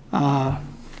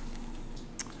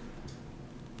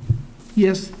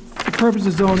 yes, the purpose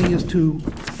of zoning is to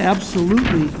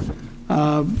absolutely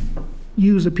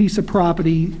use a piece of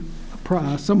property.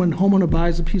 Homeowner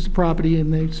buys a piece of property,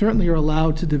 and they certainly are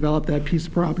allowed to develop that piece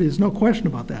of property. There's no question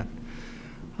about that.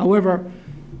 However,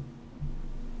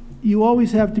 you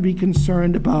always have to be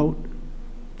concerned about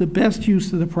the best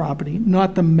use of the property,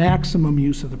 not the maximum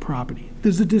use of the property.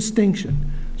 There's a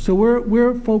distinction. So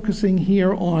we're focusing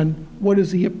here on what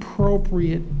is the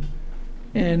appropriate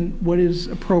and what is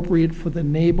appropriate for the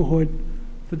neighborhood,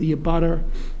 for the abutter,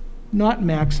 not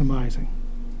maximizing.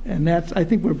 And that's, I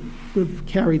think we've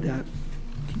carried that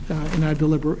in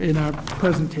our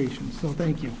presentation, so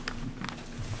thank you.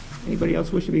 Anybody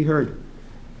else wish to be heard?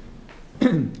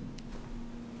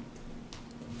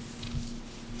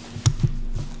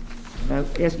 I'll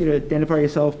ask you to identify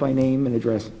yourself by name and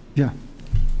address. Yeah.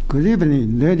 Good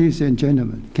evening, ladies and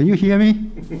gentlemen. Can you hear me?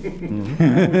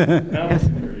 Yes.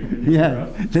 Yeah,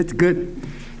 that's good.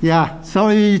 Yeah,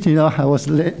 sorry, you know, I was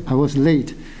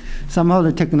late. Somehow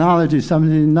the technology,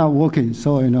 something not working,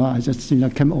 so, you know, I just, you know,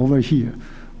 came over here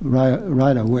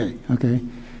right away, okay?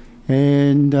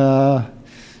 And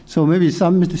so maybe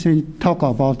something talk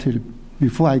about it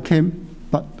before I came,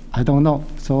 but I don't know.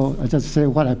 So I just say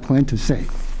what I plan to say.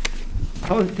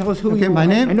 Tell us who you are. My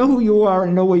name? I know who you are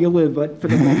and know where you live, but for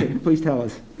the moment, please tell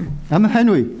us. I'm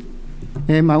Henry,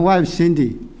 and my wife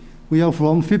Cindy. We are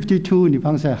from 52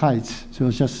 Nippon-side Heights, so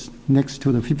just next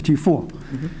to the 54.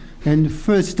 Mm-hmm. And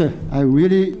first, I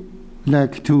really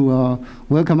like to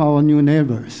welcome our new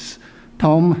neighbors,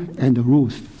 Tom and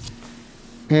Ruth.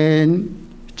 And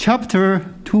Chapter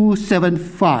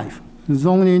 275,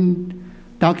 zoning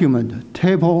document,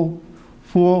 Table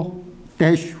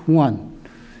 4-1.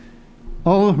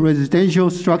 All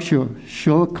residential structure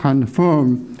shall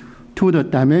conform to the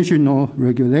dimensional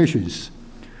regulations.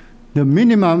 The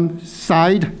minimum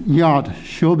side yard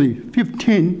shall be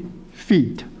 15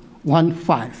 feet,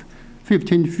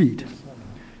 15 feet.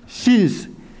 Since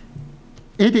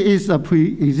it is a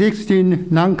pre-existing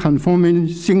non-conforming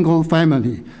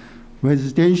single-family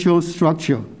residential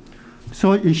structure,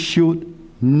 so it should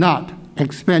not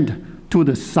expand to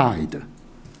the side.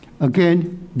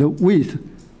 Again, the width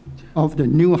of the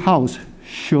new house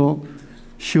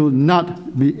should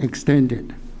not be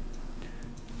extended.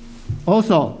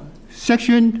 Also,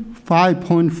 Section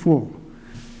 5.4,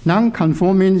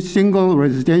 non-conforming single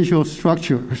residential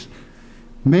structures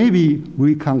may be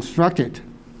reconstructed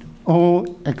or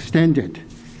extended.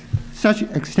 Such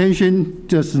extension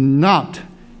does not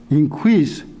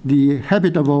increase the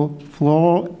habitable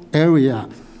floor area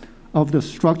of the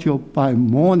structure by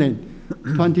more than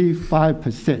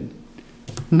 25%,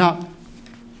 not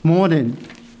more than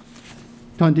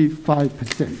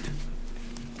 25%.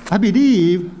 I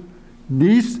believe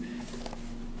these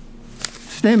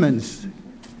statements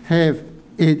have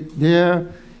their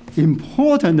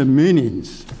important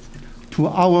meanings to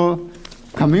our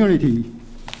community,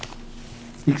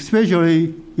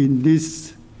 especially in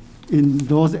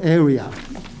those areas.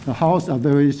 The houses are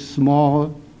very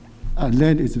small,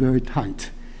 land is very tight.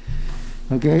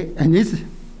 Okay, and it's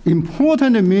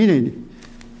important meaning,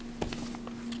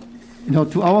 you know,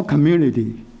 to our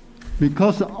community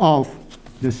because of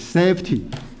the safety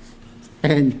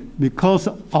and because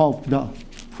of the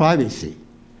privacy.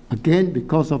 Again,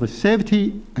 because of the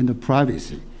safety and the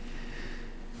privacy.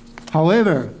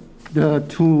 However,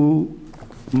 to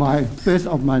my best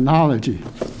of my knowledge,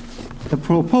 the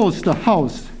proposed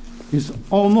house is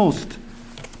almost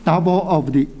double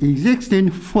of the existing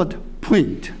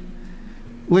footprint,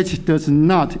 which does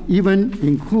not even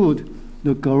include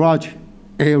the garage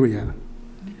area.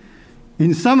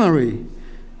 In summary,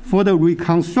 for the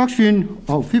reconstruction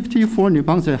of 54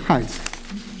 Nippon-side Heights,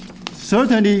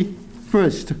 certainly,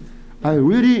 first, I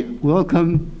really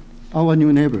welcome our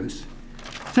new neighbors.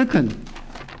 Second,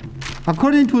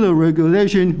 according to the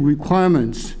regulation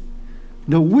requirements,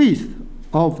 the width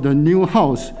of the new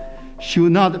house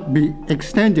should not be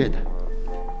extended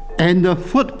and the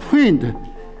footprint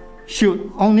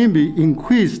should only be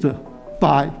increased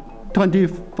by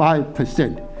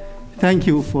 25%. Thank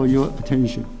you for your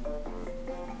attention.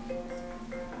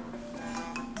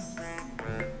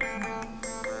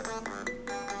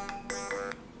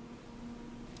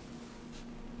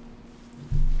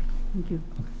 Thank you.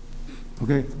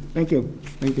 Okay. Thank you.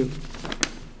 Thank you.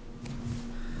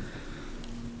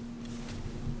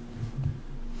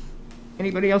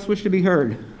 Anybody else wish to be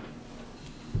heard?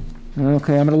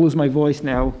 Okay, I'm going to lose my voice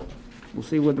now. We'll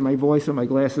see whether my voice or my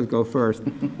glasses go first.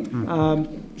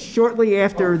 Shortly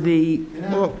after the...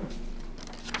 Oh,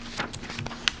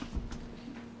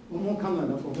 One more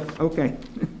comment, I forgot. okay.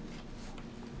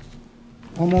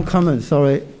 One more comment,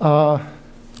 sorry.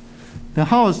 The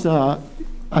house, I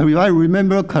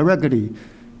remember correctly,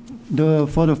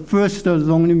 for the first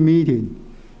zoning meeting,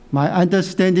 my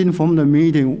understanding from the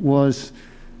meeting was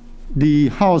the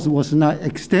house was not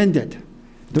extended.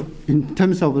 In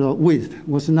terms of the width,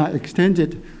 was not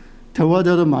extended toward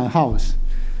my house.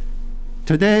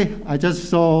 Today, I just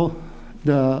saw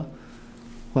the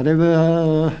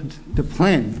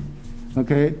plan,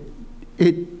 okay?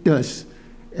 It does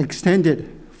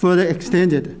further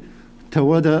extended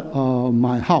toward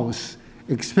my house,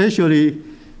 especially,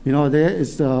 there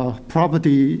is a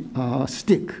property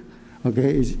stick,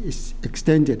 okay? It's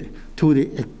extended to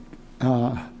the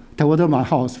toward my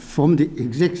house from the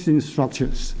existing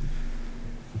structures.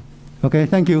 Okay,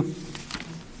 thank you.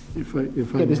 If I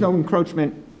Yeah, there's no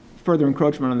encroachment, further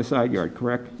encroachment on the side yard,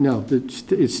 correct? No,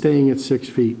 it's staying at 6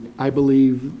 feet. I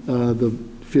believe the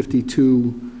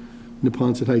 52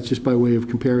 Neponset Heights, just by way of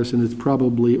comparison, it's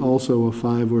probably also a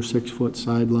 5 or 6 foot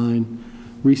sideline,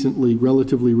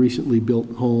 relatively recently built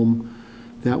home.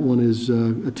 That one is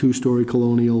a 2-story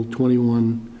colonial,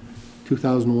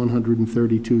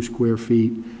 2,132 square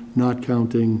feet, not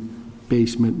counting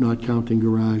basement, not counting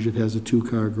garage. It has a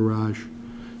 2-car garage.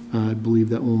 I believe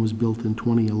that one was built in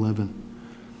 2011.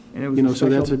 And it was So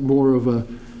that's more of a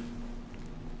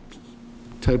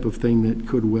type of thing that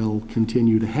could well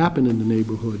continue to happen in the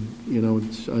neighborhood.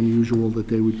 It's unusual that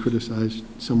they would criticize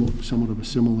somewhat of a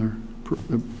similar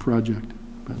project.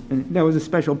 But. And that was a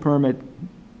special permit,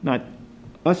 not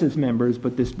us as members,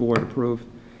 but this board approved.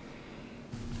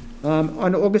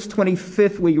 On August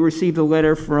 25th, we received a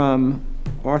letter from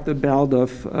Arthur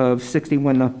Baldoff of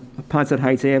 61 Neponset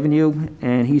Heights Avenue,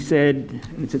 and he said,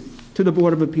 and it's to the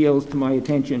Board of Appeals, to my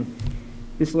attention,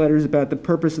 this letter is about the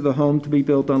purpose of the home to be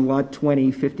built on Lot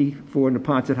 20, 54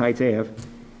 Neponset Heights Ave.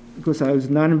 Because I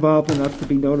was not involved enough to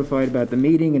be notified about the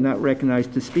meeting and not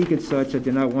recognized to speak as such, I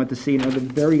did not want to see another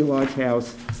very large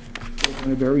house on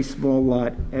a very small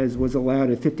lot, as was allowed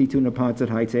at 52 Neponset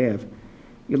Heights Ave.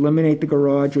 Eliminate the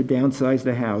garage or downsize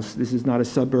the house. This is not a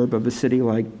suburb of a city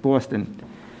like Boston.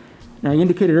 Now, I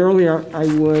indicated earlier I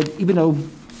would, even though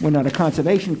we're not a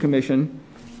conservation commission,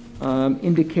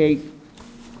 indicate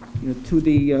to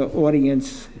the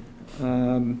audience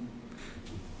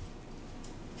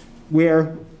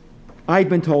where I've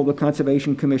been told the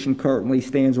Conservation Commission currently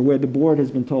stands, or where the board has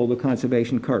been told the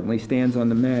Conservation currently stands on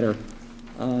the matter.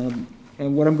 And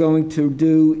what I'm going to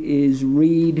do is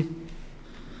read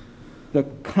the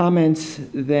comments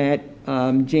that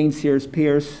Jane Sears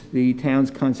Pierce, the town's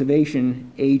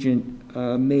conservation agent,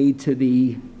 made to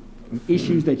the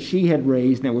issues that she had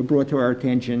raised that were brought to our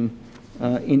attention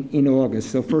in August.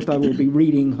 So first I will be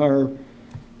reading her,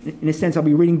 in a sense, I'll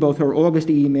be reading both her August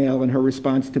email and her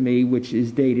response to me, which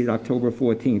is dated October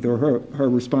 14th, or her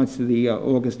response to the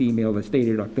August email that's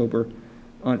dated on October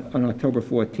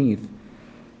 14th.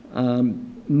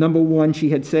 Number one, she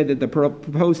had said that the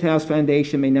proposed house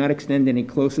foundation may not extend any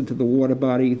closer to the water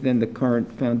body than the current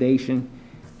foundation.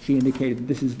 She indicated that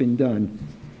this has been done.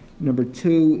 Number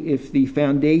two, if the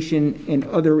foundation and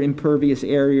other impervious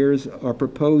areas are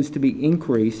proposed to be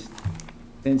increased,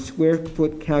 then square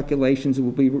foot calculations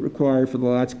will be required for the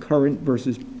lot's current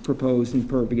versus proposed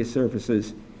impervious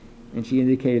surfaces. And she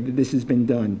indicated that this has been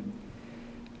done.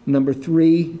 Number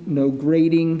three, no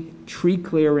grading, tree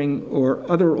clearing, or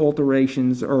other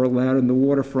alterations are allowed in the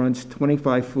waterfront's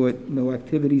 25-foot no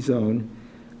activity zone,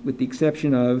 with the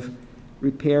exception of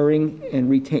repairing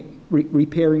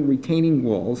retaining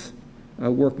walls,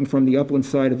 working from the upland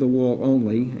side of the wall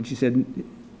only, and she said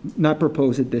not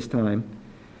proposed at this time.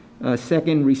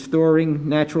 Second, restoring,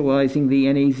 naturalizing the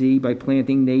NAZ by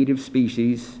planting native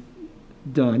species,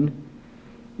 done.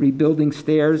 Rebuilding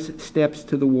stairs, steps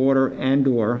to the water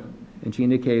and/or, and she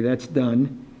indicated that's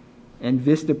done. And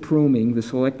vista pruning, the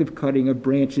selective cutting of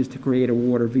branches to create a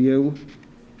water view.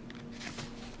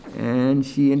 And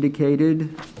she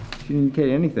didn't indicate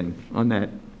anything on that.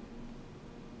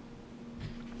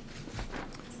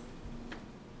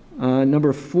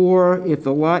 Number 4, if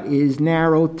the lot is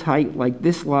narrow, tight, like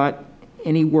this lot,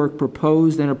 any work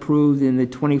proposed and approved in the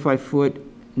 25-foot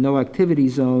no-activity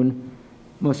zone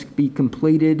must be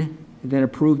completed, then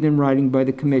approved in writing by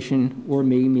the commission or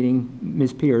me, meaning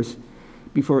Ms. Pierce,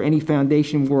 before any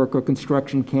foundation work or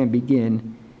construction can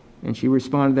begin. And she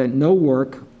responded that no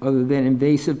work other than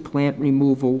invasive plant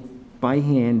removal by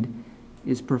hand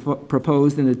is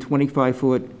proposed in the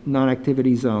 25-foot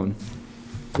non-activity zone.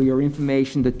 For your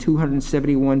information, the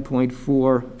 271.4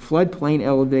 floodplain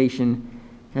elevation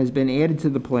has been added to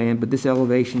the plan, but this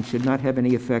elevation should not have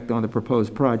any effect on the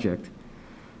proposed project.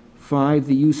 5,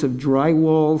 the use of dry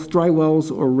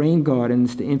wells or rain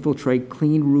gardens to infiltrate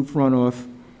clean roof runoff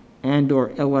and/or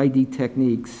LID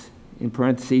techniques, in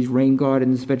parentheses, rain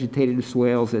gardens, vegetative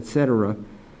swales, etc.,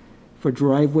 for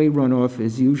driveway runoff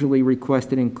is usually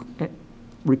requested and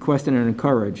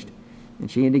encouraged. And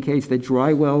she indicates that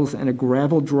dry wells and a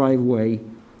gravel driveway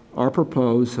are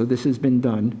proposed, so this has been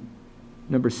done.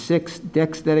 Number 6,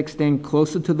 decks that extend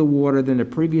closer to the water than the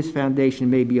previous foundation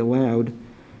may be allowed,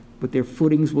 but their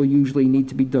footings will usually need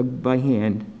to be dug by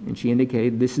hand, and she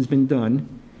indicated this has been done.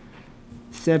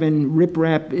 7,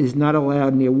 riprap is not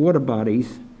allowed near water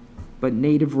bodies, but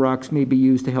native rocks may be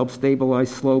used to help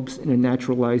stabilize slopes in a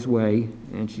naturalized way,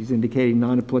 and she's indicating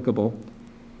non-applicable.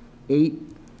 8,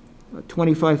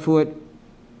 25-foot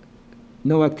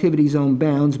no activity zone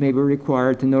bounds may be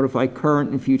required to notify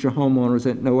current and future homeowners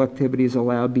that no activity is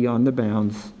allowed beyond the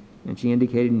bounds, and she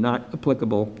indicated not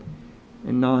applicable.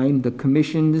 And 9, the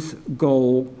commission's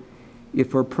goal, if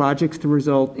for projects to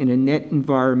result in a net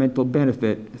environmental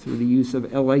benefit through the use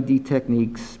of LID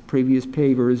techniques, previous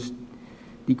pavers,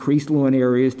 decreased lawn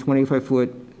areas,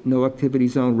 25-foot no activity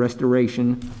zone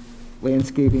restoration,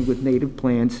 landscaping with native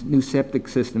plants, new septic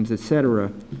systems,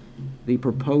 etc., the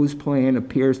proposed plan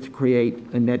appears to create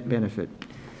a net benefit.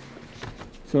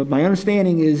 So my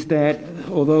understanding is that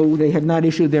although they have not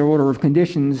issued their order of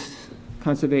conditions,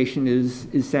 conservation is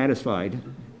satisfied.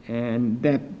 And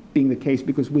that being the case,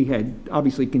 because we had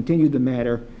obviously continued the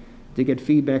matter to get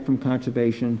feedback from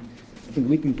conservation, I think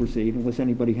we can proceed unless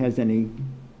anybody has any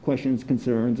questions,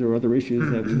 concerns, or other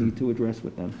issues that we need to address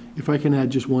with them. If I can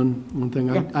add just one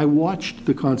thing. Yeah. I watched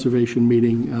the conservation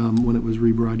meeting when it was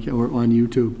rebroadcast or on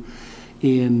YouTube,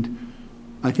 and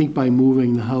I think by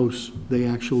moving the house, they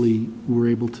actually were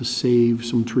able to save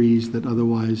some trees that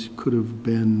otherwise could have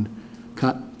been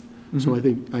cut. Mm-hmm. So I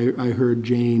think I heard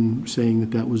Jane saying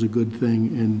that that was a good thing,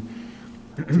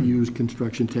 and to use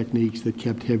construction techniques that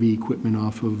kept heavy equipment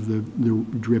off of the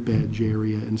drip edge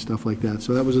area and stuff like that.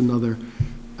 So that was another.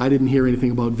 I didn't hear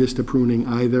anything about vista pruning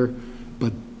either,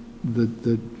 but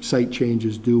the site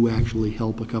changes do actually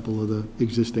help a couple of the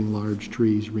existing large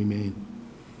trees remain.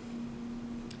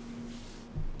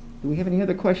 Do we have any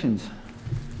other questions?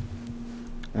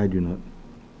 I do not.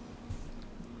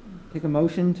 Take a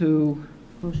motion to...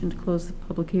 Motion to close the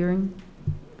public hearing?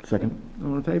 Second.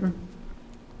 All in favor?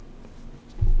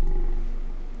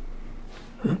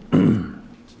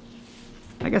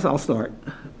 I guess I'll start.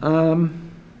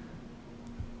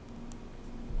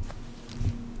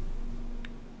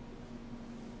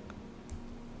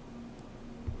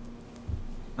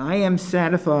 I am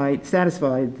satisfied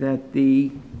that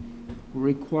the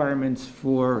requirements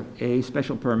for a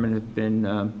special permit have been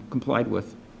complied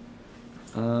with.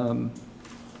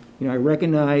 You know, I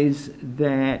recognize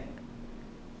that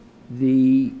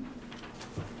the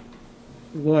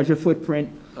larger footprint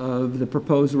of the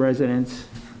proposed residence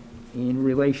in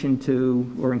relation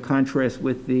to, or in contrast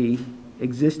with the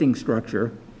existing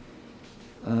structure,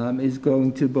 is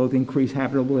going to both increase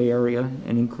habitable area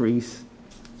and increase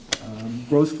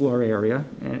gross floor area,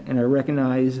 and I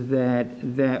recognize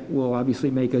that that will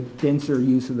obviously make a denser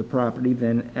use of the property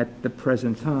than at the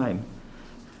present time.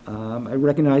 I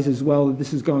recognize as well that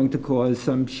this is going to cause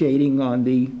some shading on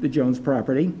the Jones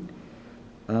property.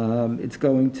 It's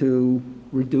going to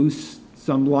reduce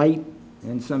some light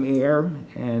and some air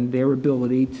and their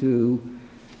ability to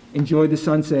enjoy the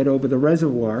sunset over the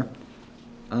reservoir.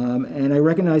 And I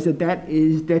recognize that that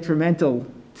is detrimental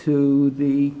to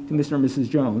Mr. and Mrs.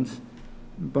 Jones.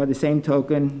 By the same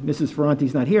token, Mrs.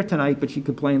 Ferrante's not here tonight, but she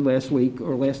complained last week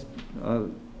or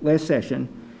last session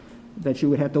that she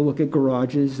would have to look at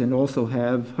garages and also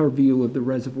have her view of the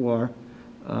reservoir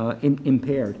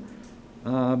impaired.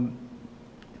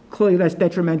 Clearly, that's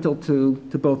detrimental to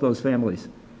both those families.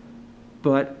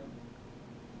 But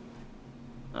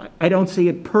I don't see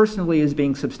it personally as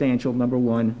being substantial, number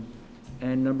one.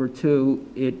 And number two,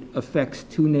 it affects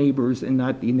two neighbors and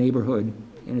not the neighborhood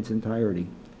in its entirety.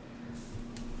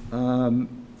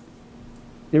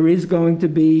 There is going to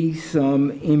be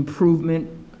some improvement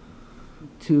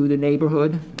to the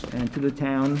neighborhood and to the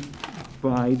town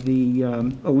by the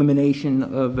elimination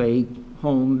of a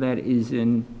home that is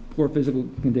in poor physical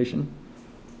condition,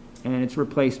 and its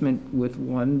replacement with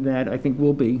one that I think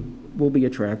will be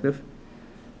attractive.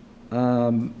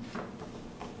 And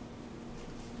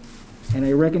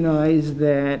I recognize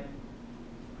that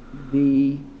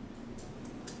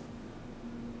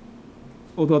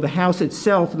although the house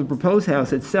itself, the proposed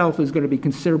house itself, is going to be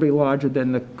considerably larger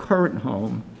than the current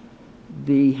home,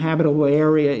 the habitable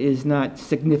area is not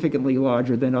significantly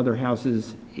larger than other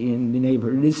houses in the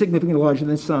neighborhood. It is significantly larger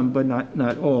than some, but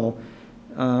not all.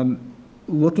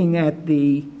 Looking at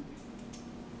the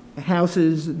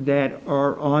houses that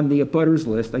are on the abutters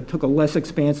list, I took a less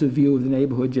expansive view of the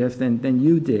neighborhood, Jeff, than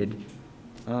you did.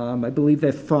 I believe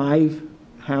that 5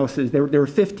 houses, there are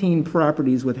 15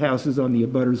 properties with houses on the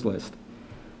abutters list.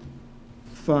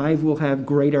 5 will have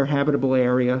greater habitable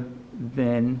area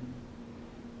than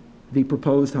the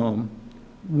proposed home.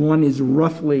 1 is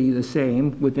roughly the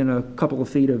same, within a couple of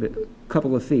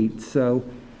feet. So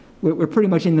we're pretty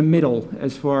much in the middle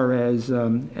as far as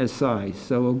size.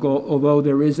 So although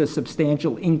there is a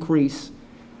substantial increase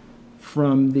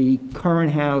from the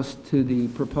current house to the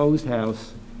proposed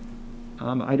house,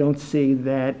 I don't see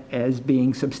that as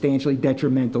being substantially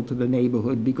detrimental to the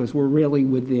neighborhood, because we're really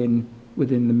within the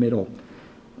middle.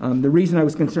 The reason I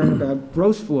was concerned about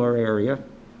gross floor area,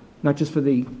 not just for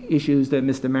the issues that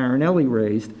Mr. Marinelli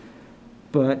raised,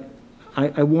 but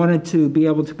I wanted to be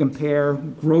able to compare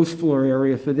gross floor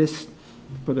area for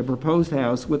the proposed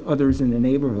house with others in the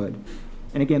neighborhood.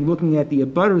 And again, looking at the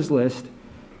abutters list,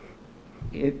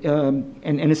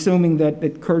 and assuming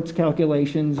that Kurt's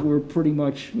calculations were pretty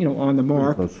much, on the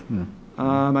mark,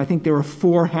 I think there are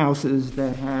 4 houses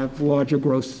that have larger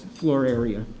gross floor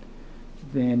area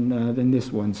than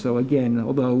this one. So again,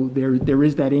 although there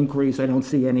is that increase, I don't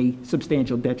see any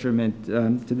substantial detriment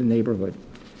to the neighborhood.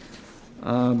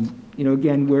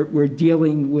 Again, we're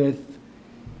dealing with,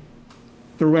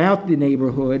 throughout the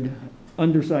neighborhood,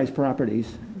 undersized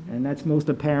properties, and that's most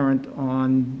apparent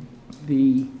on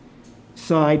the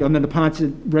side, on the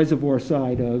Neponset Reservoir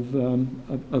side of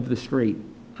the street.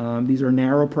 These are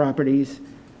narrow properties.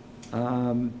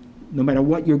 No matter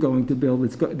what you're going to build,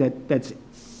 that's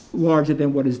larger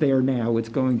than what is there now. It's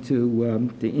going to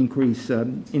increase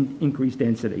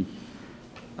density.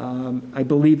 I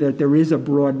believe that there is a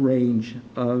broad range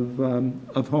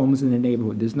of homes in the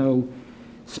neighborhood. There's no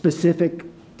specific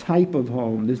type of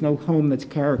home. There's no home that's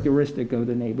characteristic of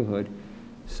the neighborhood.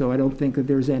 So I don't think that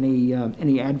there's any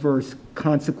adverse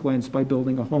consequence by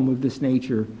building a home of this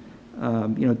nature,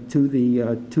 to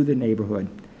the neighborhood.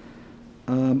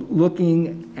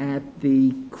 Looking at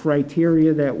the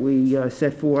criteria that we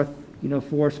set forth,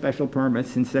 for special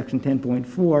permits in section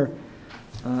 10.4,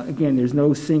 again, there's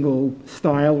no single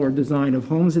style or design of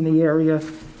homes in the area,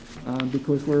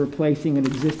 because we're replacing an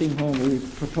existing home. We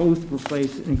propose to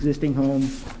replace an existing home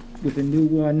with a new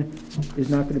one. There's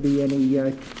not going to be any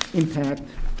impact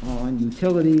on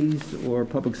utilities or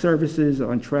public services,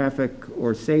 on traffic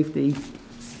or safety.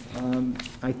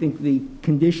 I think the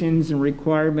conditions and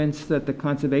requirements that the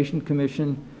Conservation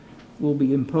Commission will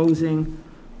be imposing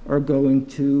are going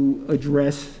to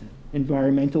address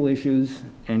environmental issues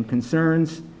and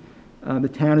concerns. The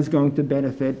town is going to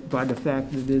benefit by the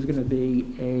fact that there's going to be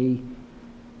an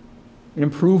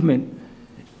improvement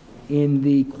in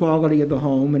the quality of the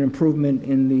home, an improvement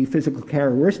in the physical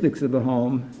characteristics of the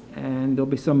home, and there'll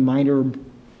be some minor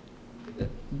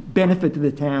benefit to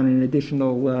the town in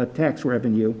additional tax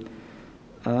revenue.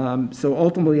 So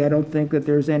ultimately, I don't think that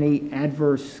there's any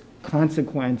adverse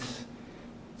consequence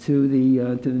to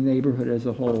the neighborhood as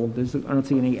a whole. I don't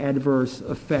see any adverse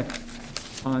effect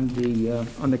on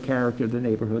the character of the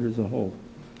neighborhood as a whole.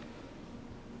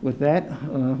 With that,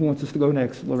 who wants us to go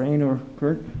next, Lorraine or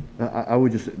Kurt? I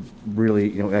would just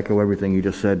really, echo everything you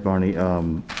just said, Barney.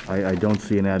 I don't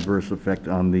see an adverse effect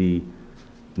on the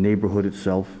neighborhood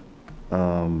itself.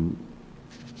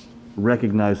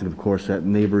 Recognizing, of course, that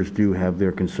neighbors do have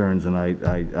their concerns, and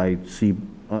I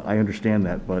understand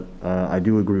that, but I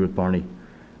do agree with Barney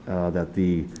that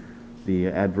the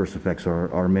adverse effects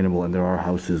are minimal, and there are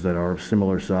houses that are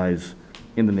similar size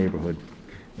in the neighborhood,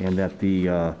 and that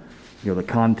the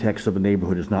context of the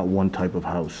neighborhood is not one type of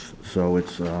house, so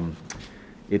it's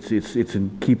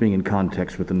in keeping in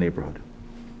context with the neighborhood.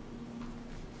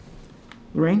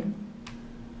 Lorraine?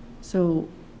 So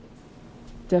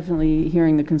definitely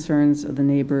hearing the concerns of the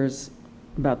neighbors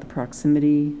about the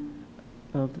proximity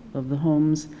of the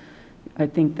homes. I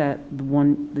think that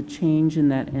the change in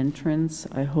that entrance,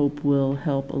 I hope, will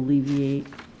help alleviate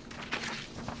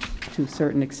to a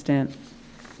certain extent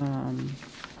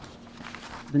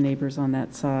the neighbors on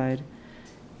that side.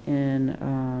 And,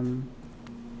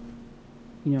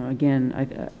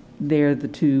 again, they're the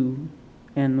two,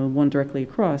 and the one directly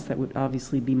across that would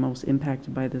obviously be most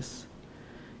impacted by this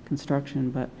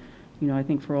construction. But, I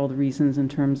think for all the reasons in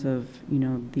terms of,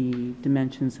 the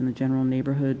dimensions and the general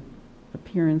neighborhood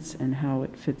appearance and how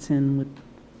it fits in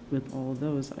with all of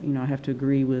those, I have to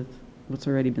agree with what's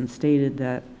already been stated,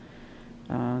 that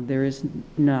there is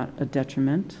not a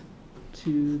detriment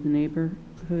to the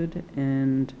neighborhood.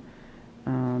 And,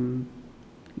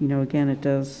 again, it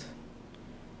does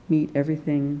meet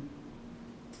everything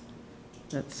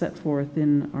that's set forth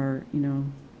in our,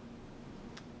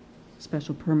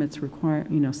 special permits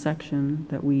section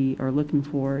that we are looking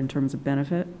for in terms of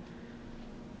benefit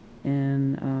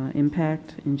and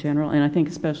impact in general. And I think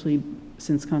especially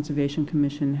since Conservation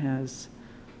Commission has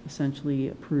essentially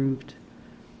approved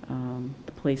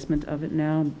the placement of it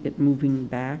now, it moving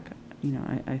back,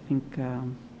 I think,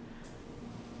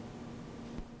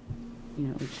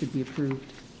 it should be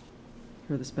approved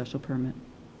for the special permit.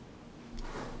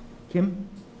 Kim?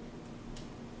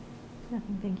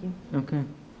 Nothing, thank you. Okay.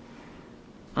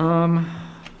 I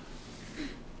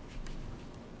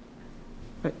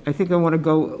think I want to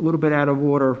go a little bit out of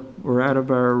order or out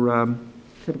of our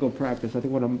typical practice. I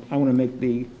think I want to make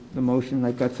the motion.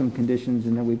 I've got some conditions,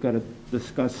 and then we've got to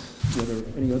discuss whether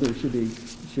any others should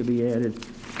be added.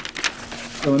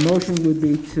 So a motion would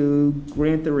be to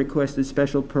grant the requested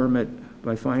special permit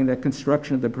by finding that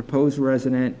construction of the proposed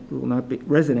residence will not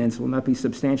be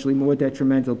substantially more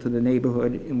detrimental to the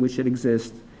neighborhood in which it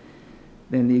exists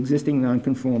than the existing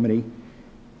nonconformity,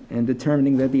 and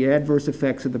determining that the adverse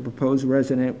effects of the proposed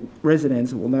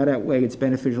residence will not outweigh its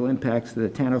beneficial impacts to the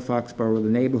town of Foxborough or the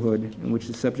neighborhood in which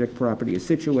the subject property is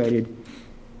situated,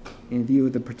 in view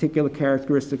of the particular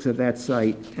characteristics of that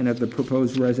site and of the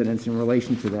proposed residence in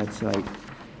relation to that site.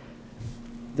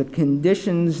 The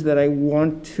conditions that I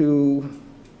want to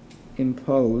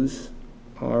impose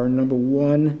are, number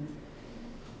one,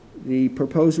 the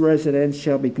proposed residence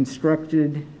shall be a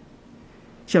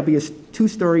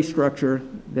two-story structure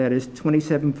that is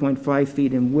 27.5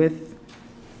 feet in width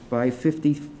by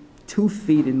 52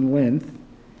 feet in length,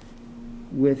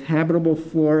 with habitable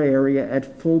floor area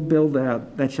at full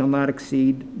build-out that shall not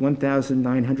exceed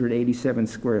 1,987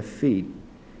 square feet.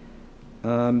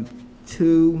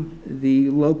 Two, the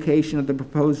location of the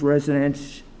proposed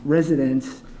residence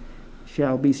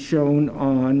shall be shown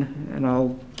on, and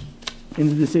I'll, in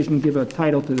the decision, give a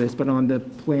title to this, but on the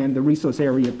plan, the resource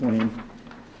area plan,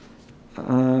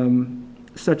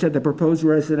 such that the proposed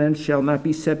residence shall not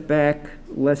be set back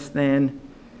less than,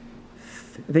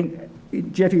 I think,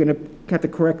 Jeff, you're going to have to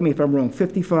correct me if I'm wrong,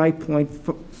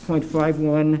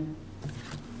 55.51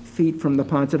 feet from the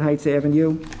Ponset Heights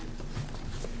Avenue.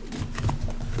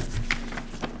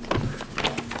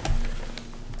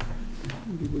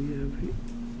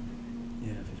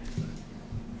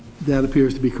 That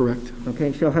appears to be correct.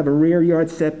 Okay, shall have a rear yard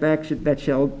setback that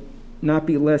shall not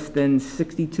be less than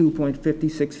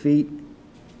 62.56 feet.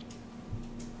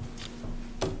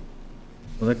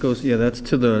 Well, that goes, yeah, that's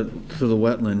to the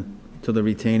wetland, to the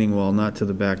retaining wall, not to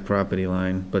the back property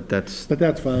line, but that's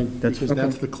fine, That's- because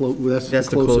that's the the closest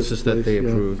that place, they yeah.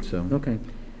 approved, so. Okay.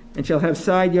 And shall have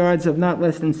side yards of not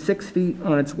less than 6 feet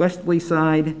on its westerly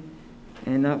side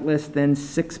and not less than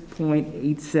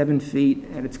 6.87 feet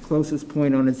at its closest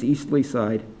point on its easterly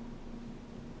side.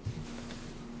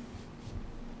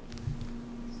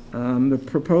 The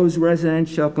proposed residence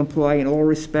shall comply in all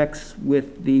respects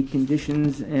with the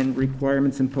conditions and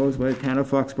requirements imposed by the Town of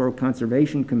Foxborough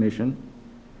Conservation Commission.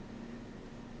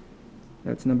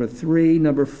 That's number 3.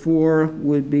 Number 4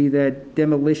 would be that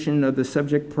demolition of the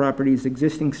subject property's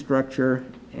existing structure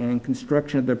and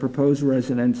construction of the proposed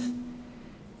residence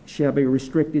shall be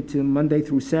restricted to Monday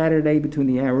through Saturday between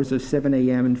the hours of 7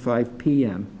 a.m. and 5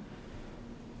 p.m.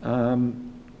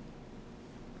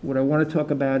 What I want to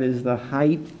talk about is the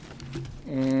height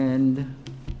and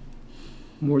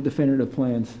more definitive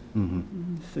plans,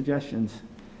 suggestions.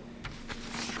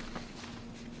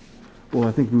 Well,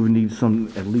 I think we would need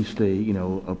at least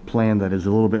a plan that is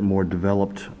a little bit more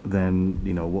developed than,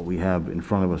 what we have in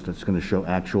front of us that's going to show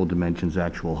actual dimensions,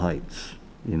 actual heights,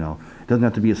 It doesn't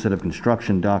have to be a set of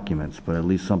construction documents, but at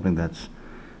least something that's,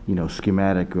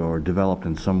 schematic or developed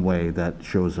in some way that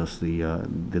shows us the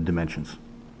dimensions.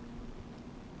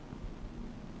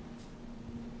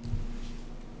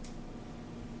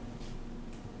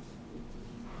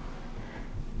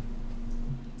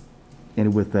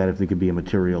 And with that, if there could be a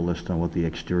material list on what the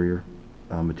exterior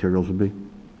materials would be.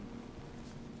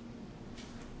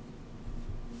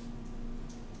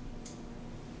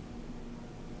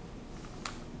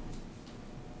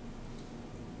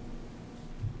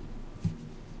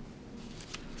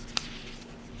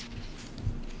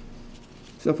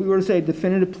 So if we were to say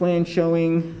definitive plan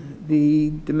showing the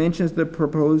dimensions of the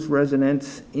proposed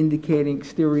residence indicating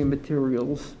exterior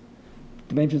materials,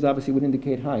 dimensions obviously would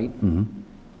indicate height.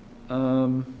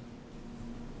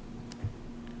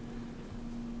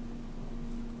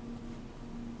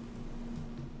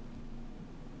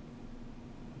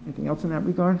 Anything else in that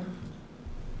regard?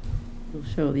 We'll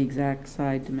show the exact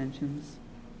side dimensions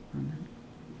on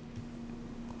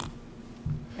that.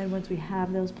 And once we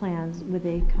have those plans, would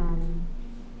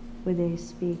they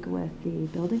speak with the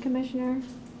building commissioner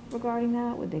regarding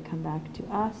that? Would they come back to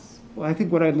us? Well, I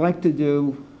think what I'd like to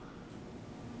do,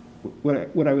 what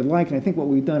I would like, and I think what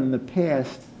we've done in the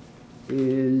past,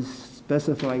 is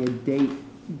specify a date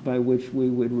by which we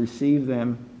would receive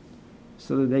them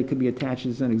so that they could be attached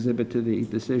as an exhibit to the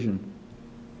decision.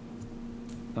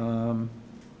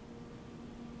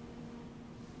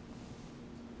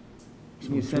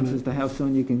 Give me a sense as to how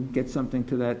soon you can get something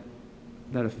to that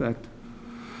effect.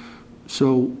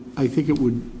 So I think it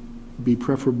would be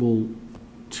preferable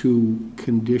to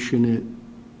condition it,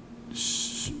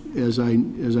 as I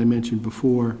mentioned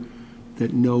before,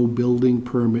 that no building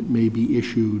permit may be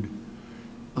issued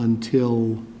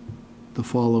until the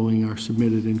following are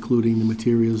submitted, including the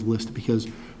materials list, because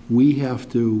we have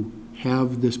to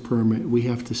have this permit, we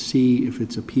have to see if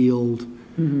it's appealed,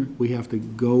 we have to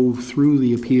go through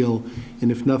the appeal,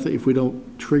 and if we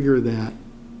don't trigger that,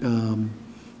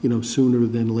 sooner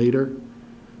than later,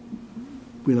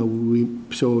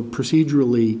 so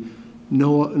procedurally,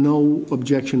 no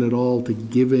objection at all to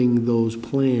giving those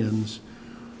plans,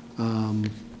 and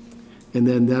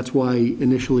then that's why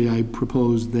initially I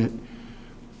proposed that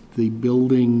the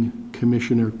building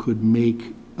commissioner could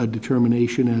make a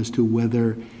determination as to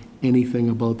whether anything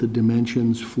about the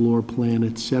dimensions, floor plan,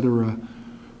 et cetera,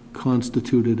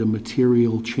 constituted a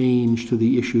material change to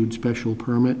the issued special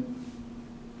permit,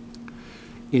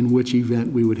 in which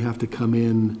event we would have to come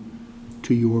in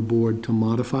to your board to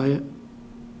modify it.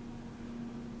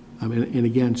 And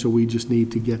again, so we just need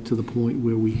to get to the point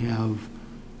where we have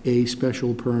a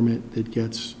special permit that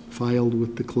gets filed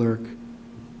with the clerk,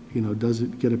 does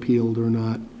it get appealed or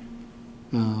not,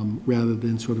 rather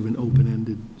than sort of an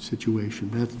open-ended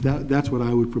situation. That's what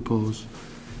I would propose,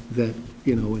 that,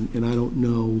 and I don't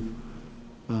know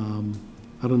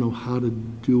how to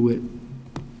do it,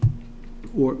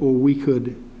 or we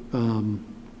could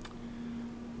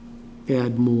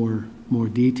add more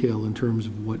detail in terms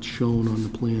of what's shown on the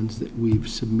plans that we've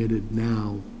submitted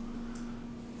now.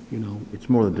 It's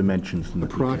more the dimensions than the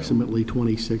detail. Approximately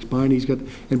 26. Barney's got,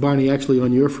 and Barney, actually,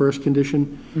 on your first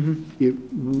condition,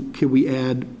 can we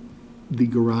add the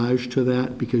garage to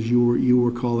that? Because you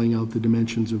were calling out the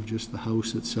dimensions of just the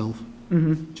house itself,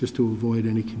 just to avoid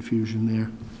any confusion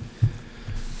there.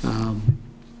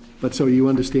 But so you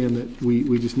understand that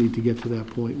we just need to get to that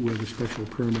point where the special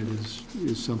permit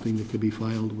is something that could be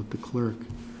filed with the clerk.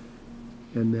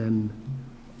 And then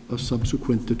a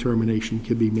subsequent determination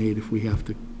can be made if we have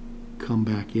to come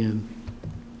back in.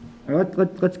 All right,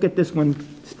 let's get this one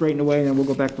straightened away, and then we'll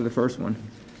go back to the first one.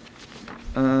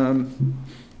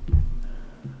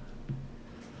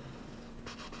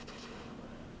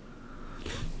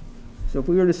 So if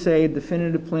we were to say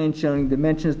definitive plan showing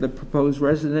dimensions of the proposed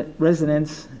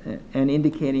residence and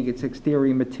indicating its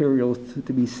exterior materials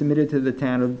to be submitted to the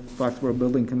town of Foxborough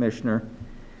Building Commissioner,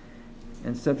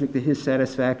 and subject to his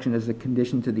satisfaction as a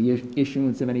condition to the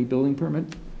issuance of any building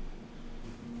permit?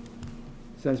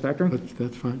 Satisfactory?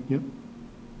 That's fine, yep.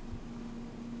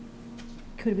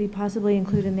 Could we possibly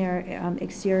include in there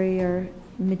exterior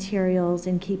materials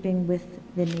in keeping with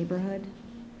the neighborhood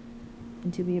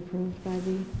and to be approved by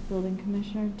the building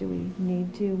commissioner? Do we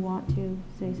want to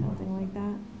say something like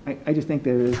that? I just think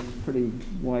there is a pretty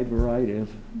wide variety of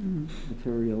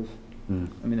materials.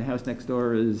 I mean, the house next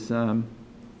door is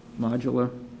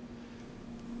modular.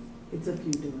 It's a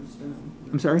few doors down.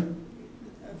 I'm sorry?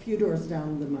 A few doors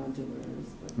down the modular is.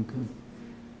 Okay.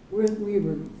 We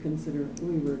were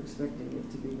expecting it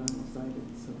to be vinyl sided,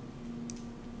 so.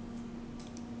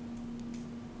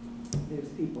 There's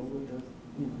people with the,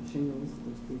 shingles,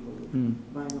 there's people with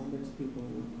vinyl, there's people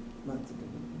with lots of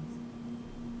different things.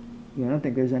 Yeah, I don't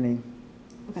think there's any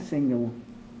single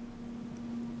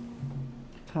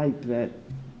type that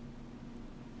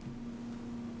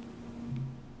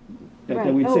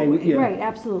we'd say. Right,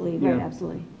 absolutely, right,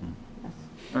 absolutely.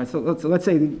 All right, so let's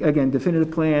say, again, definitive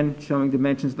plan showing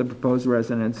dimensions of the proposed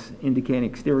residence, indicating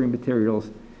exterior materials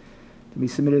to be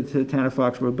submitted to the town of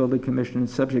Foxborough Building Commissioner,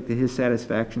 subject to his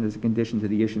satisfaction as a condition to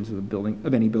the issuance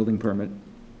of any building permit.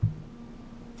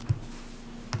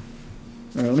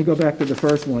 All right, let me go back to the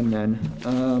first one then.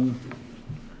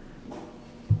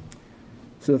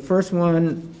 So the first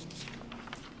one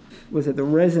was that the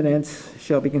residence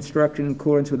shall be constructed in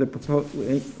accordance with the proposed,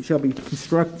 shall be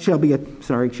a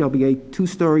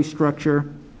two-story structure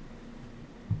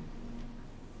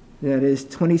that is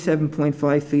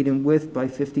 27.5 feet in width by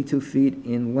 52 feet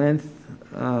in length,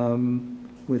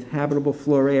 with habitable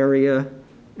floor area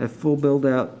at full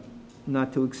build-out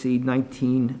not to exceed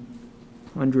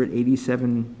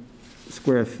 1,987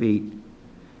 square feet.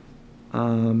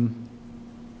 So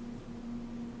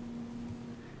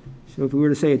if we were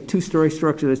to say a two-story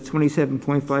structure that's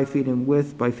 27.5 feet in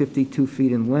width by 52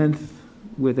 feet in length,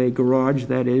 with a garage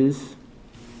that is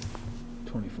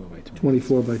 24 by 24.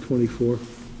 24 by 24.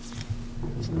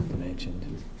 It's not dimensioned.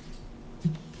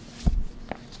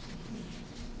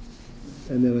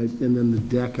 And then the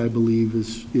deck, I believe,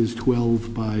 is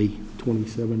 12 by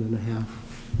 27 and a half.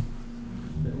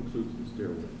 That includes the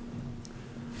stairway.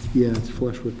 Yeah, it's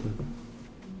flush with the,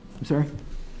 I'm sorry?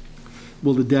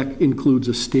 well, the deck includes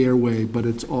a stairway, but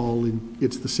it's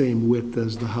the same width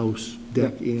as the house,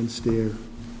 deck and stair.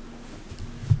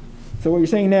 So what you're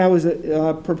saying now is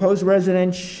that proposed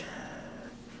residence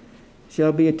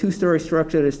shall be a two-story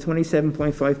structure that is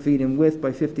 27.5 feet in width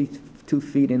by 52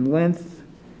 feet in length,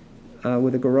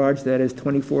 with a garage that is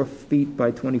 24 feet by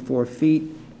 24 feet,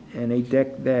 and a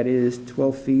deck that is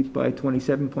 12 feet by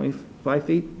 27.5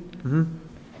 feet.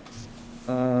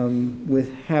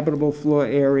 With habitable floor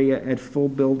area at full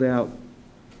build-out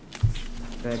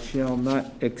that shall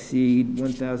not exceed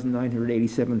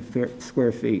 1,987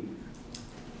 square feet.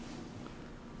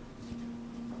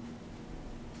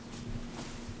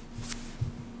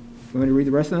 You want me to read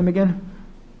the rest of them again?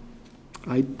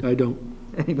 I don't.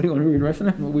 Anybody want to read the rest of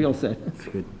them? Well, we all said. That's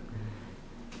good.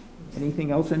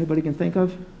 Anything else anybody can think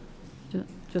of?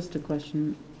 Just a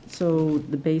question. So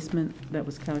the basement that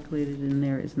was calculated in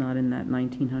there is not in that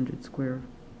 1,900 square?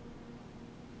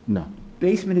 No.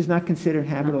 Basement is not considered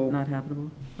habitable, Not habitable?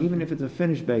 even if it's a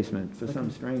finished basement for some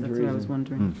strange That's reason. what I was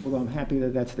wondering. Although I'm happy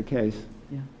that that's the case.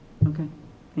 Yeah, okay,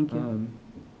 thank you.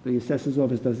 The assessor's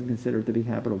office doesn't consider it to be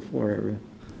habitable floor area.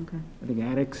 Okay. I think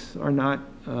attics are not,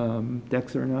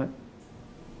 decks are not,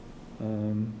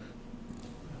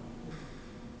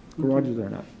 garages are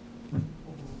not.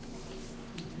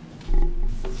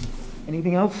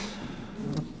 Anything else?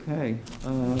 Okay,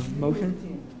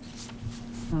 motion?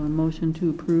 Motion to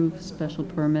approve special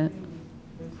permit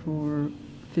for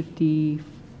 54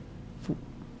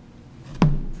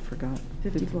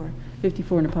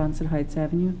 Neponset Heights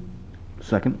Avenue.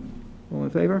 Second? All in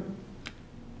favor?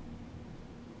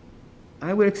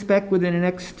 I would expect within the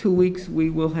next 2 weeks, we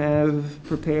will have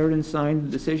prepared and signed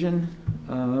the decision.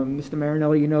 Mr.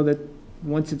 Marinelli, you know that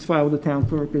once it's filed with the town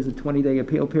clerk, there's a 20-day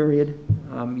appeal period.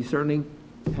 You certainly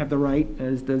have the right,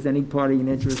 as does any party in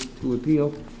interest, to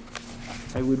appeal.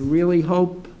 I would really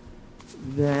hope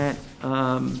that,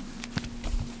 as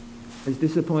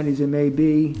disappointing as it may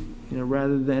be,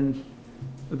 rather than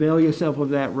avail yourself of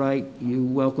that right, you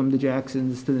welcome the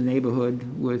Jacksons to the neighborhood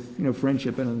with,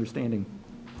 friendship and understanding.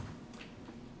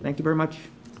 Thank you very much.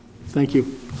 Thank you.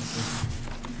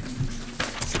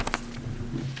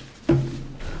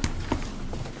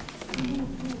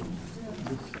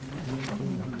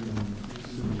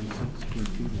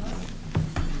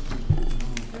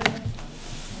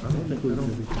 I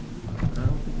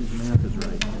don't think his math is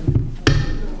right.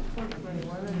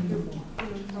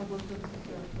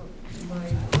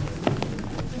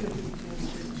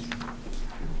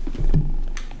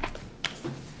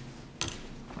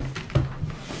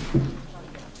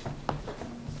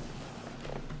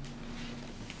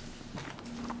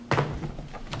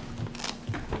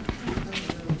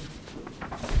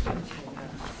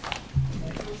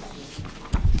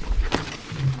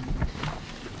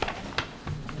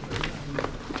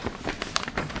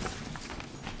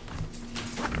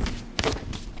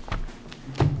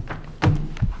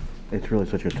 It's really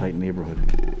such a tight neighborhood,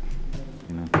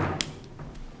 I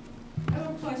have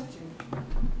a question.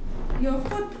 Your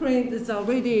footprint is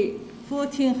already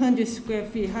 1,400 square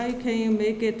feet. How can you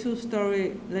make it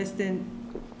two-story less than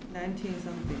 19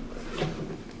 something?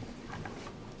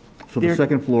 So the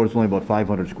second floor is only about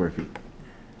 500 square feet.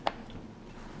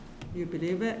 You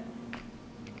believe it?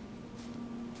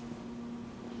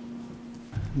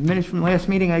 Minutes from last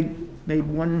meeting, I made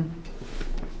one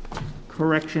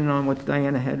correction on what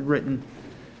Diana had written.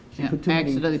 She put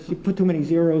too many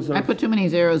zeros. I put too many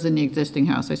zeros in the existing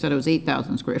house. I said it was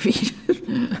 8,000 square feet.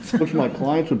 Which my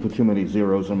clients would put too many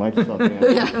zeros in my stuff.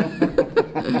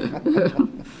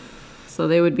 So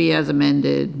they would be as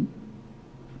amended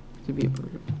to be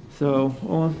approved. So,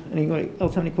 anybody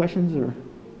else have any questions, or?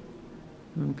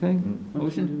 Okay,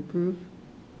 Motion to approve?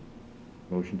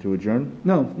 Motion to adjourn?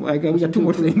 No, we got two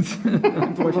more things.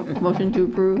 Unfortunately. Motion to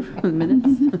approve the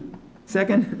minutes?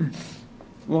 Second?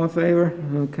 All in favor?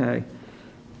 Okay.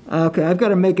 Okay, I've got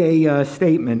to make a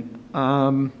statement.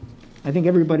 I think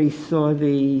everybody saw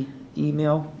the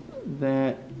email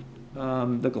that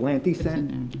the Galanti It's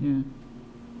sent in there, yeah.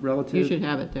 relative. You should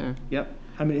have it there. Yep.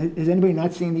 I mean, has anybody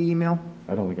not seen the email?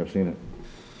 I don't think I've seen it.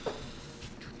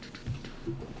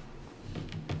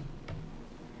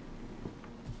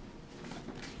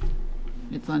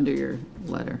 It's under your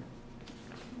letter.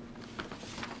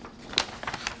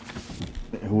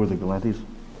 Who were the Galantis?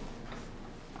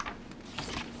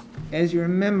 As you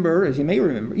remember, as you may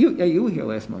remember, you were here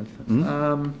last month.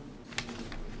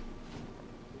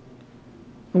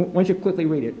 Why don't you quickly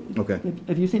read it? Okay.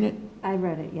 Have you seen it? I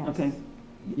read it, yes. Okay.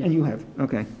 And you have,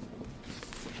 okay.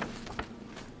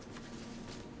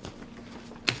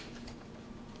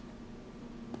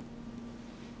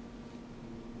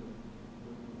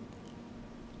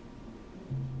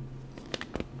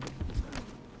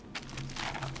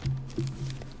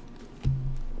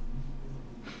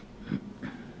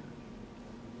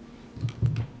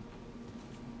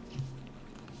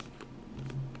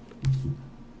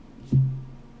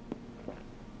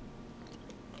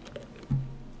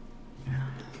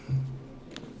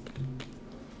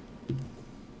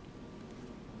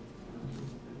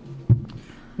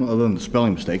 Well, other than the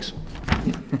spelling mistakes.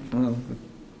 Well,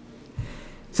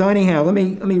 so anyhow, let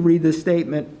me read this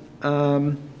statement.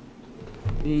 The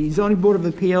Zoning Board of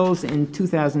Appeals in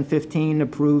 2015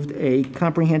 approved a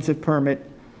comprehensive permit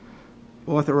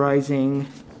authorizing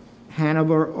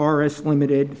Hanover RS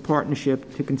Limited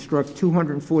Partnership to construct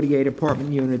 248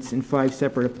 apartment units in 5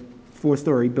 separate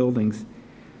 4-story buildings.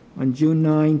 On June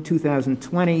 9,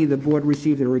 2020, the board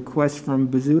received a request from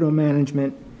Bizzuto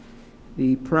Management,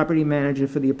 the property manager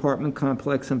for the apartment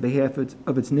complex, on behalf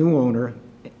of its new owner,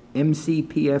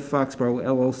 MCPF Foxboro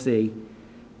LLC,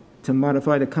 to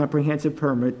modify the comprehensive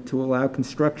permit to allow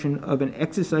construction of an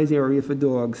exercise area for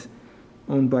dogs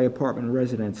owned by apartment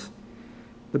residents.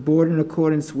 The board, in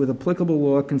accordance with applicable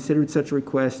law, considered such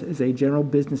request as a general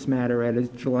business matter at its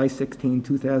July 16,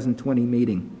 2020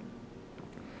 meeting.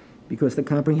 Because the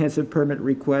comprehensive permit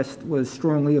request was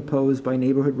strongly opposed by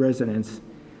neighborhood residents,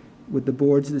 with the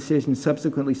board's decision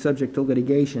subsequently subject to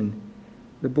litigation,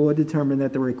 the board determined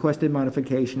that the requested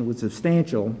modification was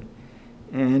substantial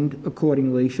and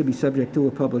accordingly should be subject to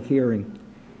a public hearing.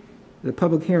 The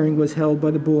public hearing was held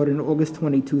by the board on August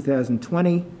 20,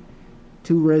 2020.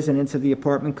 2 residents of the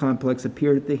apartment complex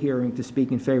appeared at the hearing to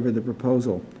speak in favor of the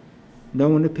proposal. No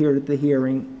one appeared at the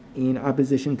hearing in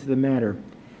opposition to the matter.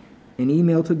 An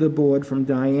email to the board from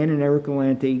Diane and Eric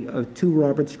Galanti of 2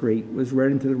 Robert Street was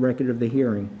read into the record of the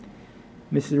hearing.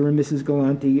 Mr. and Mrs.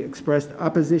 Galanti expressed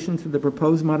opposition to the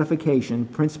proposed modification,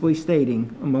 principally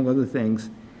stating, among other things,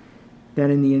 that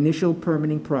in the initial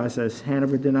permitting process,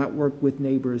 Hanover did not work with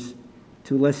neighbors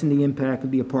to lessen the impact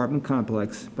of the apartment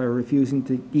complex by refusing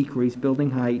to decrease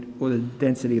building height or the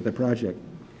density of the project.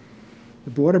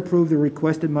 The board approved the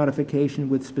requested modification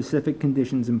with specific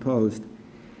conditions imposed.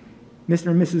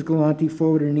 Mr. and Mrs. Galanti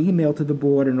forwarded an email to the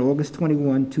board on August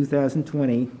 21,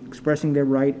 2020, expressing their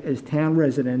right as town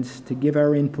residents to give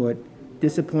our input,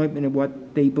 disappointment in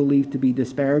what they believe to be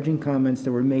disparaging comments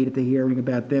that were made at the hearing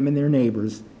about them and their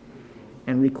neighbors,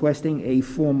 and requesting a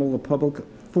formal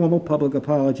public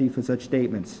apology for such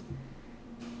statements.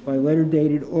 By letter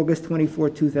dated August 24,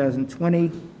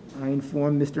 2020, I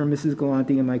informed Mr. and Mrs.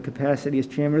 Galanti in my capacity as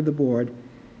chairman of the board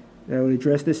that I would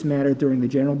address this matter during the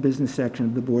general business section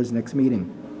of the board's next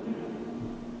meeting.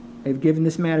 I have given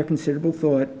this matter considerable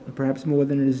thought, perhaps more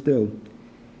than it is due.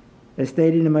 As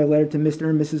stated in my letter to Mr.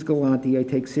 and Mrs. Galanti, I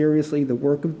take seriously the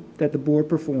work that the board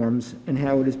performs and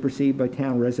how it is perceived by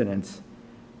town residents.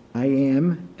 I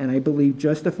am, and I believe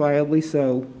justifiably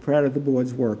so, proud of the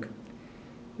board's work.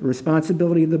 The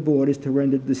responsibility of the board is to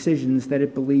render decisions that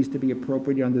it believes to be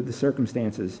appropriate under the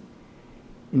circumstances.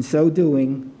 In so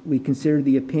doing, we consider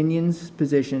the opinions,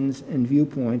 positions, and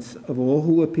viewpoints of all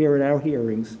who appear at our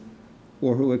hearings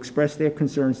or who express their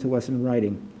concerns to us in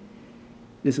writing.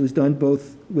 This was done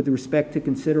both with respect to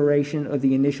consideration of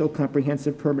the initial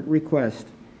comprehensive permit request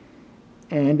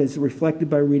and as reflected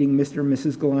by reading Mr. and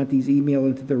Mrs. Galanti's email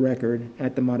into the record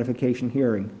at the modification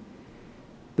hearing.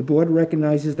 The board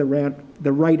recognizes the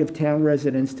right of town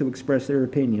residents to express their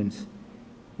opinions.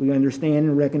 We understand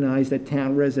and recognize that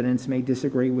town residents may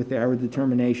disagree with our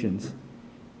determinations.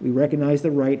 We recognize the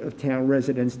right of town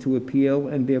residents to appeal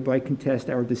and thereby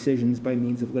contest our decisions by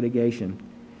means of litigation.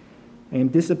 I am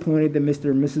disappointed that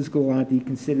Mr. and Mrs. Galanti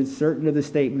considered certain of the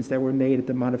statements that were made at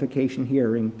the modification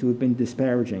hearing to have been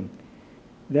disparaging.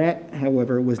 That,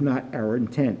 however, was not our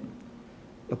intent.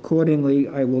 Accordingly,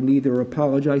 I will neither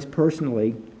apologize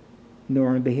personally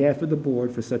nor on behalf of the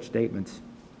board for such statements.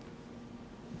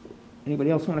 Anybody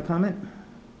else want to comment?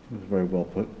 It was very well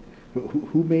put.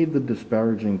 Who made the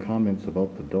disparaging comments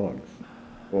about the dogs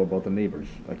or about the neighbors?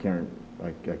 I can't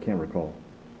recall.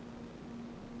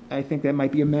 I think that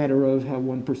might be a matter of how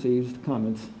one perceives the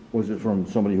comments. Was it from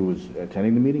somebody who was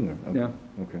attending the meeting? Or? Okay. No.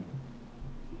 Okay.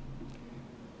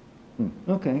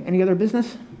 Okay, any other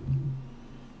business?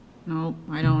 No,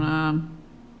 I don't,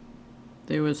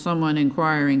 there was someone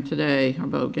inquiring today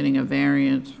about getting a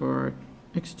variance for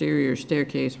exterior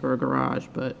staircase for a garage,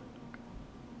 but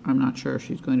I'm not sure if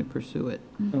she's going to pursue it.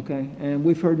 Okay, and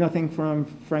we've heard nothing from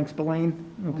Frank Spillane?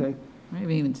 Okay. I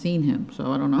haven't even seen him,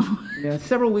 so I don't know. Yeah,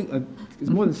 several weeks, it was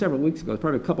more than several weeks ago,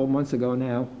 probably a couple of months ago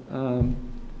now.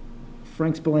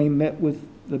 Frank Spillane met with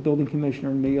the building commissioner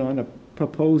and me on a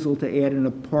proposal to add an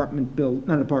apartment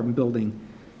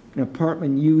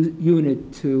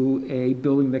unit to a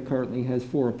building that currently has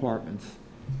 4 apartments.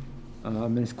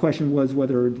 And his question was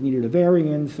whether it needed a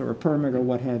variance or a permit or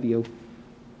what have you.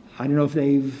 I don't know if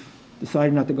they've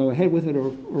decided not to go ahead with it or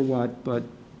what, but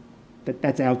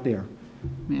that's out there.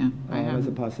 Yeah, I have. As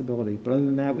a possibility. But other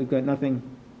than that, we've got nothing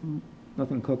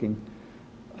cooking.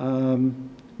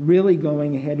 Really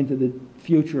going ahead into the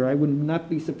future, I would not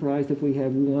be surprised if we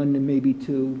have 1 and maybe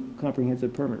 2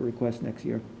 comprehensive permit requests next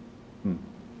year.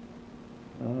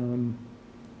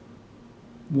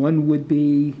 One would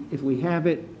be, if we have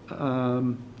it,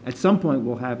 at some point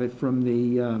we'll have it from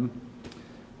the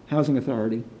Housing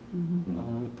Authority,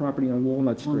 property on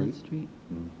Walnut Street.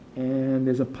 And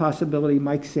there's a possibility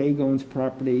Mike Sagon's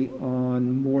property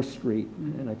on Moore Street,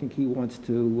 and I think he wants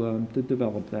to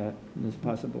develop that, and there's a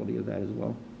possibility of that as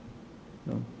well.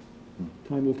 So,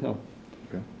 time will tell.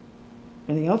 Okay.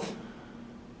 Anything else?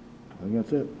 I think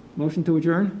that's it. Motion to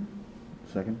adjourn?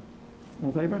 Second. All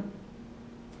in favor?